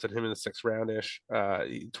started drafting him in the 6th round-ish.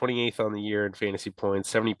 28th on the year in fantasy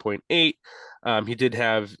points, 70.8. He did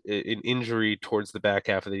have an injury towards the back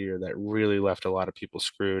half of the year that really left a lot of people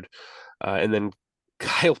screwed. And then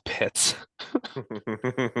Kyle Pitts.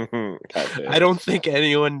 I don't think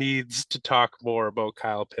anyone needs to talk more about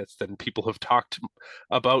Kyle Pitts than people have talked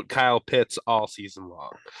about Kyle Pitts all season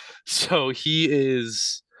long. So he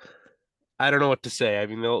is, I don't know what to say. I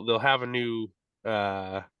mean, they'll have a new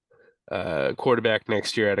quarterback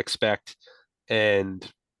next year, I'd expect, and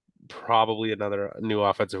probably another new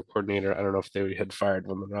offensive coordinator. I don't know if they had fired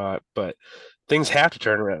one or not, but things have to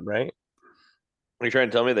turn around, right? Are you trying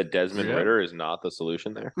to tell me that Desmond Yeah. Ritter is not the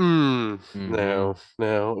solution there? No.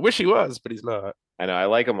 I wish he was, but he's not. I know I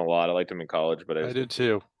like him a lot. I liked him in college, but I did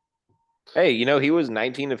too. Hey, he was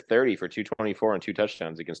 19 of 30 for 224 and 2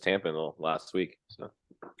 touchdowns against Tampa in the last week. So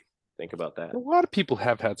think about that. A lot of people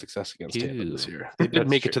have had success against Tampa this year. They did That's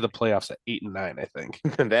make it true. to the playoffs at 8 and 9, I think.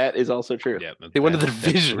 That is also true. Yeah, They won to the that's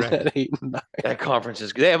division correct. at 8 and 9. That conference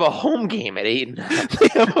is good. They have a home game at 8 and 9. They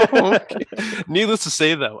have a home game. Needless to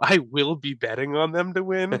say, though, I will be betting on them to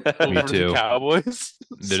win over too. the Cowboys.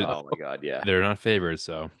 They're- Oh my god, yeah. They're not favored,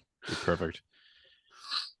 so it's perfect.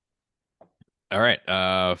 All right.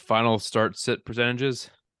 Final start sit percentages.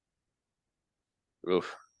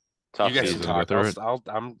 Oof. Tough You guys can season. talk. Go through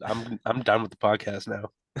I'm done with the podcast now.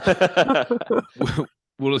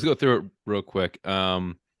 We'll just go through it real quick.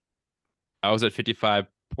 I was at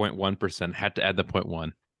 55.1%. Had to add the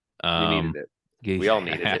 0.1. We needed it. You We all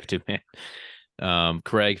needed have it. to, man.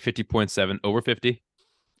 Craig 50.7 over 50.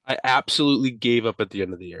 I absolutely gave up at the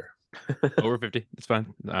end of the year. Over 50. It's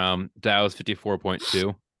fine. Dow's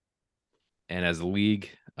 54.2. And as a league,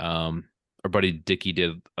 our buddy Dickey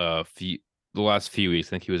did the last few weeks.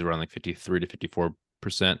 I think he was around like 53 to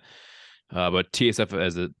 54%. But TSF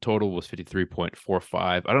as a total was 53.45.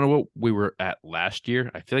 I don't know what we were at last year.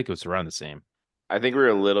 I feel like it was around the same. I think we were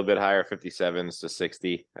a little bit higher, 57s to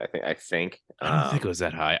 60. I think. I don't think it was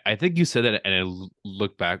that high. I think you said that, and I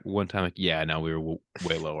looked back one time, like, yeah, no, we were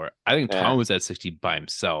way lower. I think Yeah. Tom was at 60 by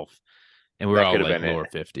himself, and we were That all could have like been it. lower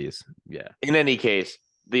 50s. Yeah. In any case,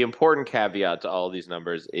 the important caveat to all of these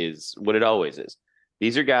numbers is what it always is.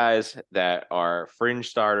 These are guys that are fringe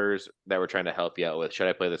starters that we're trying to help you out with. Should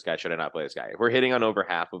I play this guy? Should I not play this guy? If we're hitting on over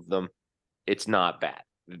half of them, it's not bad.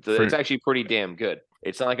 It's actually pretty damn good.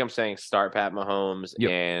 It's not like I'm saying start Pat Mahomes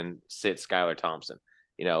and sit Skylar Thompson.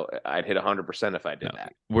 I'd hit 100% if I did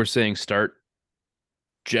that. We're saying start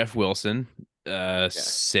Jeff Wilson,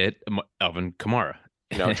 sit Alvin Kamara.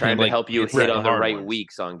 Trying to help you it's hit the on the hard right ones.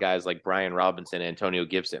 weeks on guys like Brian Robinson, Antonio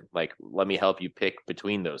Gibson. Like, let me help you pick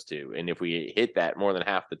between those two. And if we hit that more than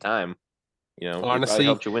half the time, Honestly, it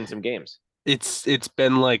helped you win some games. It's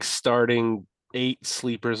been like starting 8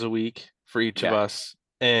 sleepers a week for each of us,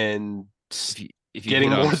 and If you getting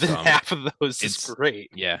hit on more than some, half of those is it's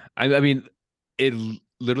great. Yeah, I mean, it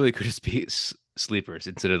literally could just be sleepers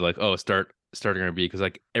instead of like, oh, starting RB, because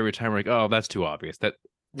like every time we're like, oh, that's too obvious.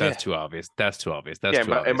 That's too obvious. That's too obvious. That's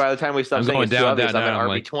too obvious. And by the time we stop I'm saying going it's too down, obvious, down, I'm down, at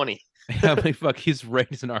like- RB20. I'm like, fuck, he's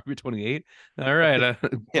ranked as an RB28. All right,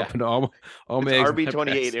 Yeah. all It's my eggs in that RB28,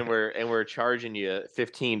 basket. and we're charging you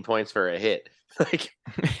 15 points for a hit. Like,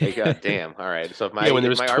 god damn. All right. So if my, when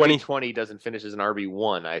there if was my 20 RB20 doesn't finish as an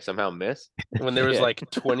RB1, I somehow miss. When there was Yeah. like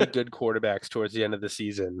 20 good quarterbacks towards the end of the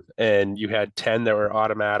season, and you had 10 that were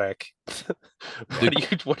automatic,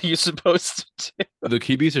 what are you supposed to do? The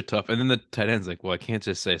QBs are tough, and then the tight ends like, well, I can't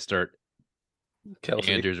just say start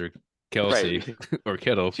Kelsey. Andrews or Kelsey or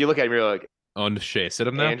Kittle. If you look at me, you're like, On Shea, sit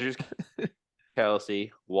him now. Andrews,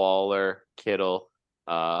 Kelsey, Waller, Kittle,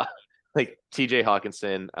 like TJ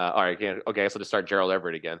Hawkinson. All right, okay, I guess I'll just start Gerald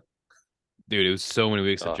Everett again. Dude, it was so many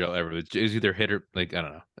weeks Oh. of Gerald Everett. It was either hit or like I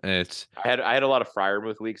don't know. It's I had a lot of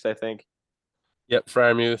Fryermuth weeks, I think. Yep,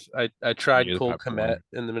 Fryermuth. I tried You're the Cole popular Kmet one.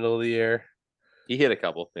 in the middle of the year. He hit a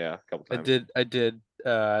couple times. I did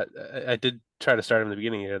try to start him in the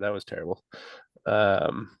beginning of the year. That was terrible.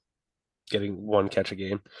 Getting one catch a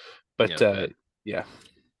game. But yeah.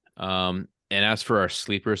 And as for our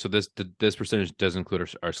sleepers, so this percentage does include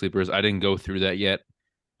our sleepers. I didn't go through that yet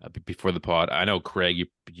before the pod. I know Craig,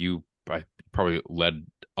 you probably led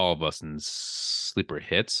all of us in sleeper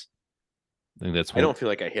hits. I think that's I don't feel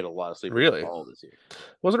like I hit a lot of sleepers Really? all this year.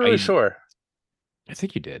 Wasn't really I- sure. I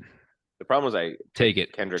think you did. The problem was I Take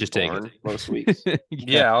it. Kendrick Just take Bourne it. most weeks.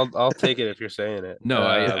 Yeah, I'll take it if you're saying it. No,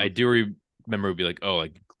 I do remember it would be like, oh,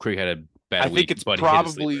 like Craig had a bad I week. think it's but he hit a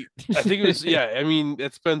sleeper. probably. I think it was. Yeah, I mean,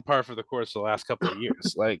 it's been par for the course the last couple of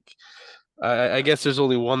years. Like, I guess there's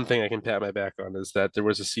only one thing I can pat my back on is that there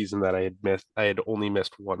was a season that I had missed. I had only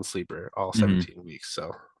missed one sleeper all 17 weeks.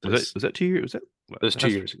 So Was that 2 years? Was that it was 2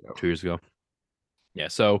 years ago. 2 years ago. Yeah.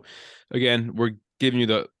 So again, we're giving you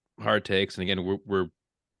the hard takes, and again,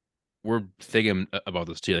 we're thinking about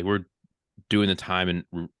this too. Like we're doing the time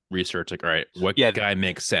and research. Like, all right, what guy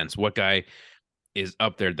makes sense? What guy is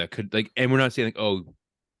up there that could like? And we're not saying like, oh,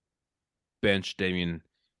 bench Damian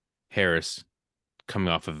Harris coming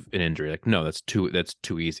off of an injury. Like, no, that's too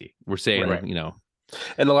easy. We're saying Right. like,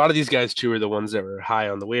 And a lot of these guys too are the ones that were high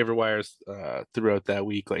on the waiver wires throughout that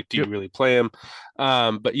week. Like, do you really play them?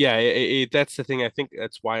 But yeah, that's the thing. I think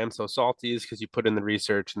that's why I'm so salty, is because you put in the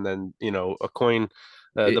research, and then a coin,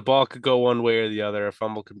 the ball could go one way or the other. A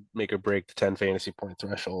fumble could make or break the 10 fantasy point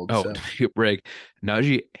threshold. Oh, So. to make a break.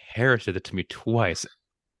 Najee Harris did it to me twice.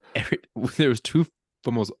 There was 2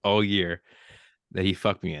 fumbles all year that he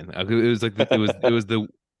fucked me in. It was like it was the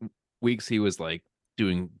weeks he was like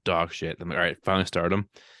doing dog shit. I'm like, all right, finally start him.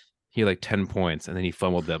 He had like 10 points and then he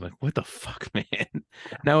fumbled them. Like, what the fuck, man?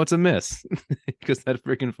 Now it's a miss because that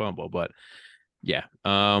freaking fumble. But yeah,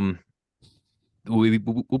 we'll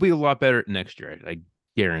be a lot better next year. I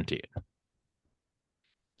guarantee it.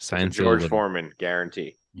 Science George Foreman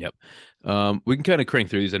guarantee. Yep. We can kind of crank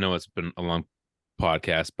through these. I know it's been a long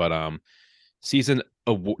podcast, but not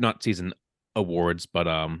season awards, but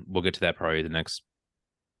we'll get to that probably the next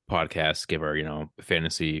podcast. Give our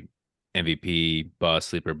fantasy MVP, bust,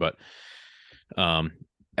 sleeper. But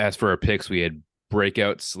as for our picks, we had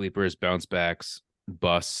breakouts, sleepers, bounce backs,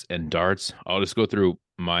 busts, and darts. I'll just go through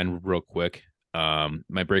mine real quick. My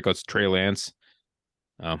breakouts: Trey Lance.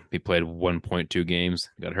 He played 1.2 games,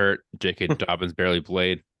 got hurt. J.K. Dobbins barely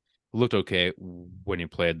played. Looked okay when he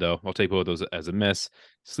played, though. I'll take both of those as a miss.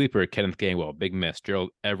 Sleeper: Kenneth Gainwell, big miss.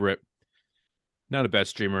 Gerald Everett, not a bad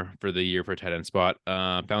streamer for the year for a tight end spot.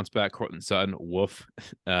 Bounce back: Cortland Sutton, woof.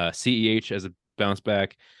 CEH as a bounce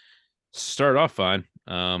back. Started off fine,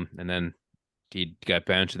 and then he got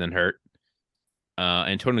benched and then hurt.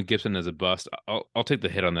 Antonio Gibson as a bust. I'll take the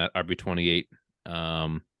hit on that. RB28.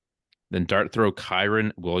 Then dart throw: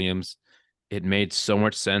 Kyron Williams. It made so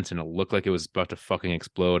much sense and it looked like it was about to fucking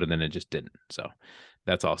explode, and then it just didn't. So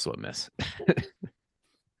that's also a miss.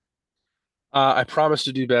 I promise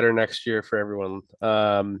to do better next year for everyone.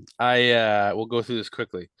 I will go through this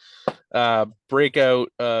quickly.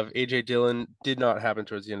 Breakout of AJ Dillon did not happen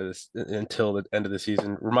towards the end of this until the end of the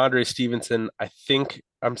season. Ramondre Stevenson, I think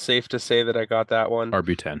I'm safe to say that I got that one.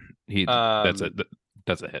 RB10.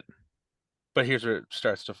 That's a hit. But here's where it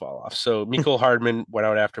starts to fall off. So Mecole Hardman went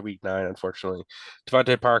out after week 9, unfortunately.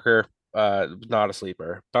 Devontae Parker, not a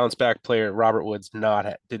sleeper. Bounce back player Robert Woods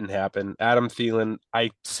didn't happen. Adam Thielen,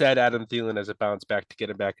 I said Adam Thielen as a bounce back to get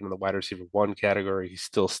him back into the wide receiver 1 category. He's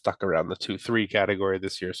still stuck around the 2-3 category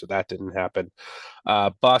this year, so that didn't happen.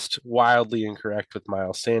 Bust, wildly incorrect with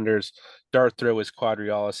Miles Sanders. Dart throw is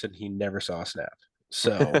Quadri and he never saw a snap.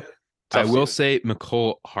 So I will say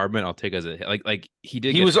Mecole Hardman, I'll take as a hit. Like he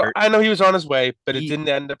did. I know he was on his way, but it didn't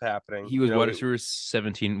end up happening. He was wide receiver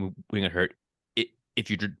 17 when got hurt.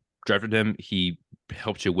 If you drafted him, he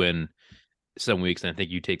helped you win some weeks, and I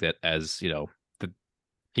think you take that as he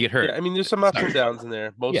get hurt. Yeah, I mean, there's some ups and downs in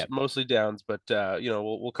there, mostly downs, but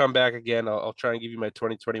we'll come back again. I'll try and give you my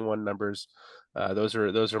 2021 numbers. Those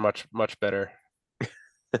are much better.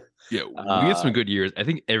 Yeah, we get some good years. I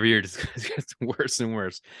think every year just gets worse and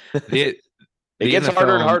worse. It gets NFL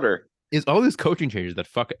harder and harder. Is all these coaching changes that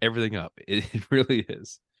fuck everything up. It really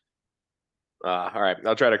is. All right,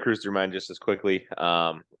 I'll try to cruise through mine just as quickly.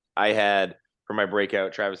 I had for my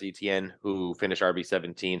breakout Travis Etienne, who finished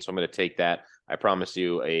RB17, so I'm going to take that. I promise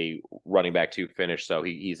you a running back 2 finish, so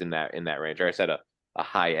he's in that range. Or I said a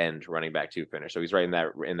high end running back 2 finish, so he's right in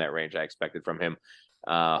that range I expected from him.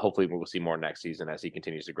 Hopefully we'll see more next season as he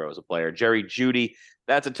continues to grow as a player. Jerry Jeudy,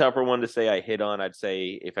 that's a tougher one to say I hit on. I'd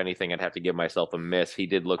say if anything, I'd have to give myself a miss. He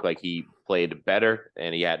did look like he played better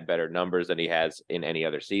and he had better numbers than he has in any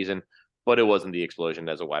other season, but it wasn't the explosion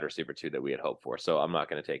as a wide receiver 2 that we had hoped for. So I'm not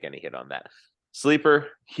going to take any hit on that. Sleeper,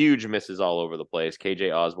 huge misses all over the place.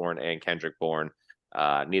 KJ Osborne and Kendrick Bourne.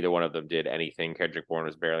 Neither one of them did anything. Kendrick Bourne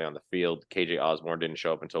was barely on the field. KJ Osborne didn't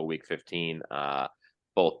show up until week 15.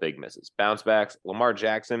 Both big misses. Bounce backs. Lamar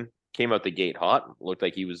Jackson came out the gate hot. Looked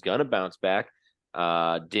like he was going to bounce back.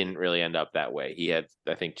 Didn't really end up that way. He had,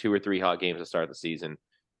 I think, 2 or 3 hot games to start the season,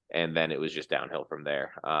 and then it was just downhill from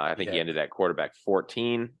there. I think he ended at quarterback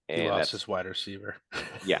 14. And he lost his wide receiver.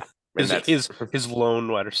 Yeah. his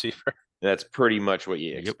lone wide receiver. That's pretty much what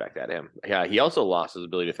you expect at him. Yeah, he also lost his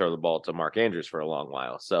ability to throw the ball to Mark Andrews for a long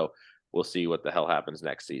while. So we'll see what the hell happens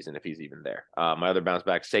next season if he's even there. My other bounce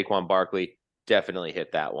back, Saquon Barkley, definitely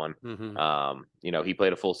hit that one. Mm-hmm. He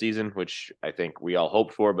played a full season, which I think we all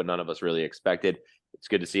hoped for, but none of us really expected. It's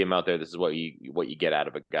good to see him out there. This is what you get out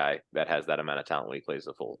of a guy that has that amount of talent when he plays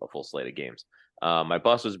a full slate of games. My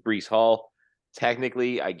bust was Breece Hall.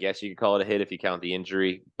 Technically, I guess you could call it a hit if you count the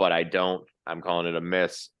injury, but I don't. I'm calling it a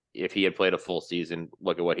miss. If he had played a full season,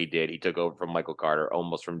 look at what he did. He took over from Michael Carter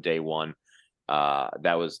almost from day one.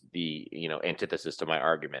 That was the antithesis to my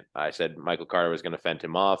argument. I said Michael Carter was going to fend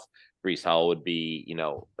him off. Breece Hall would be,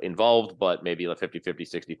 involved, but maybe a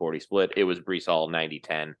 50-50, 60-40 split. It was Breece Hall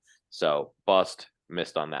 90-10. So bust,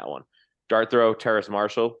 missed on that one. Dart throw, Terrace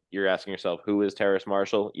Marshall. You're asking yourself, who is Terrace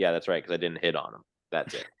Marshall? Yeah, that's right, because I didn't hit on him.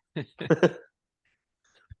 That's it.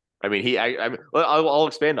 I mean, I'll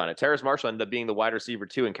expand on it. Terrace Marshall ended up being the wide receiver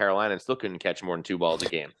 2 in Carolina and still couldn't catch more than 2 balls a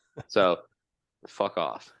game. So fuck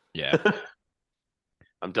off. Yeah.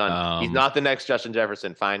 I'm done. He's not the next Justin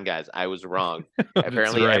Jefferson. Fine, guys. I was wrong.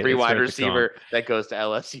 Apparently, right. every That's wide right, receiver that goes to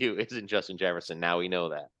LSU isn't Justin Jefferson. Now we know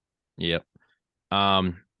that. Yep.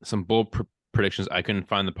 Some bold predictions. I couldn't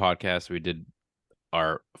find the podcast. We did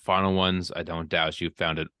our final ones. I don't doubt you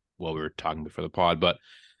found it while we were talking before the pod, but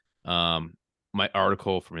my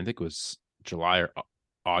article from I think it was July or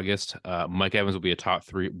August. Mike Evans will be a top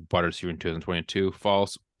 3 wide receiver in 2022.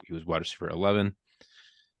 False. He was wide receiver 11.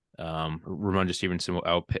 Ramondre Stevenson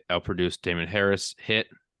will outproduce Damon Harris. Hit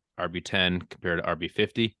RB10 compared to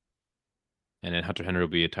RB50. And then Hunter Henry will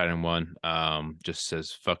be a tight end 1. Just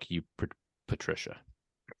says fuck you, Patricia.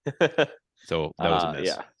 So that was a miss.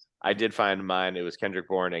 Yeah, I did find mine. It was Kendrick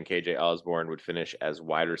Bourne and KJ Osborne would finish as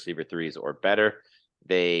wide receiver 3s or better.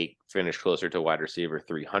 They finished closer to wide receiver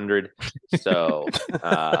 300. So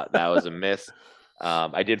that was a miss.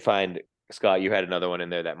 I did find, Scott, you had another one in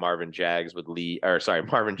there that Marvin Jones would lead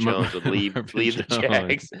the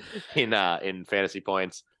Jags in fantasy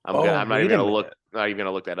points. I'm not even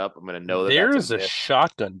gonna look that up. I'm gonna know that there's a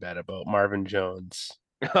shotgun bet about Marvin Jones.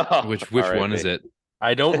 Which one is it?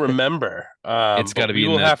 I don't remember. It's got to be.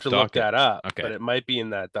 We'll have to docket. look that up. Okay, but it might be in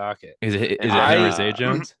that docket. Is it Henry Zay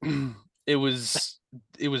Jones? It was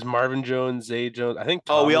Marvin Jones, Zay Jones. I think.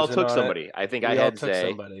 We all took somebody. I think I had Zay.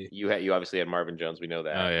 Somebody. You obviously had Marvin Jones. We know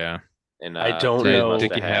that. Oh yeah. And I don't know.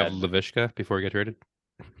 Did you have Laviska before he got traded?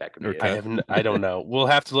 That could be I don't know. We'll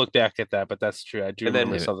have to look back at that, but that's true. I do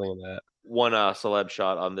remember something in that. One celeb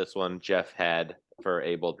shot on this one. Jeff had for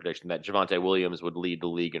a bold prediction that Javonte Williams would lead the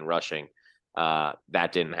league in rushing.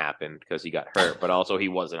 That didn't happen because he got hurt, but also he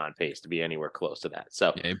wasn't on pace to be anywhere close to that.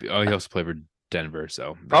 So he also played for Denver,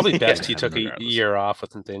 so probably best he took a year off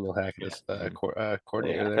with Nathaniel Hackett as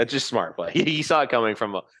coordinator. There. That's just smart play. He saw it coming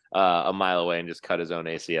from a mile away and just cut his own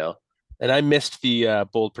ACL. And I missed the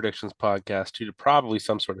bold predictions podcast due to probably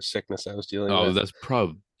some sort of sickness I was dealing with. That's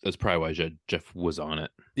probably why Jeff was on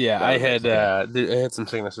it. Yeah, I had some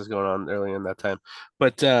sicknesses going on early in that time,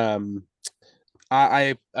 but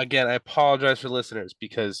I apologize for listeners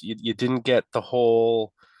because you didn't get the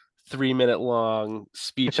whole 3-minute long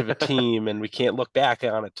speech of a team, and we can't look back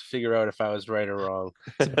on it to figure out if I was right or wrong.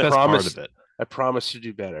 Part of it. I promise to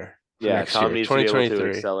do better. Yeah, Tom needs to be able to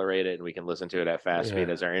accelerate it, and we can listen to it at fast speed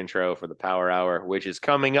as our intro for the Power Hour, which is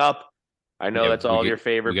coming up. I know that's all your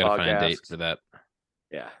favorite podcasts. We gotta find a date for that.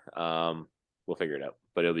 Yeah, we'll figure it out,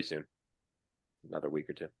 but it'll be soon. Another week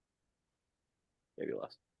or 2, maybe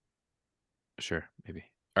less. Sure, maybe.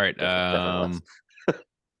 All right.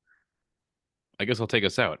 I guess I'll take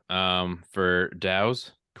us out. For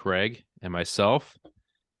Dows, Craig, and myself,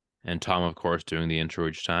 and Tom, of course, doing the intro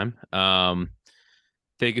each time.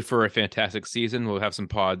 Thank you for a fantastic season. We'll have some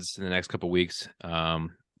pods in the next couple of weeks.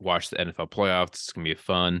 Watch the NFL playoffs. It's gonna be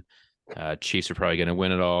fun. Chiefs are probably gonna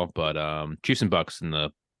win it all, but Chiefs and Bucks in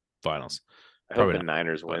the finals. I hope the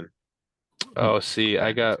Niners win. Oh, see,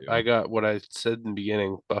 I got what I said in the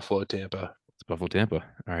beginning. Buffalo, Tampa. It's Buffalo, Tampa.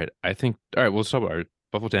 All right. All right, we'll start with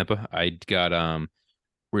Buffalo, Tampa. I got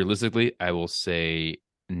realistically, I will say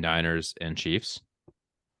Niners and Chiefs.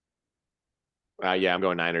 Yeah, I'm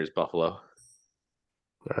going Niners, Buffalo.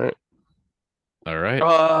 All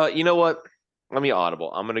right. You know what? Let me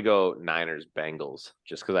audible. I'm gonna go Niners, Bengals,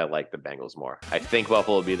 just because I like the Bengals more. I think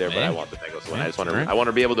Buffalo will be there, but I want the Bengals to win. I want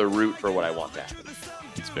to be able to root for what I want to happen.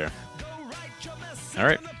 That's fair. All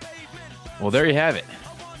right. Well, there you have it.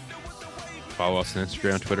 Follow us on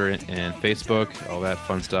Instagram, Twitter, and Facebook, all that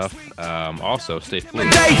fun stuff. Also, stay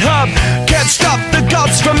fluid. Can't stop the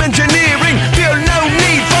gods from engineering. Feel no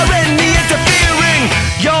need for any interfering.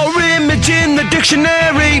 Your image in the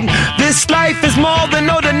dictionary. This life is more than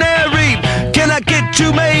ordinary. Can I get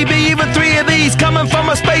you maybe even 3 of these? Coming from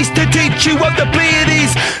a space to teach you of the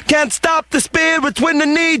Pleiades. Can't stop the spirits when they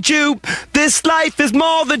need you. This life is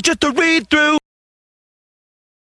more than just a read through.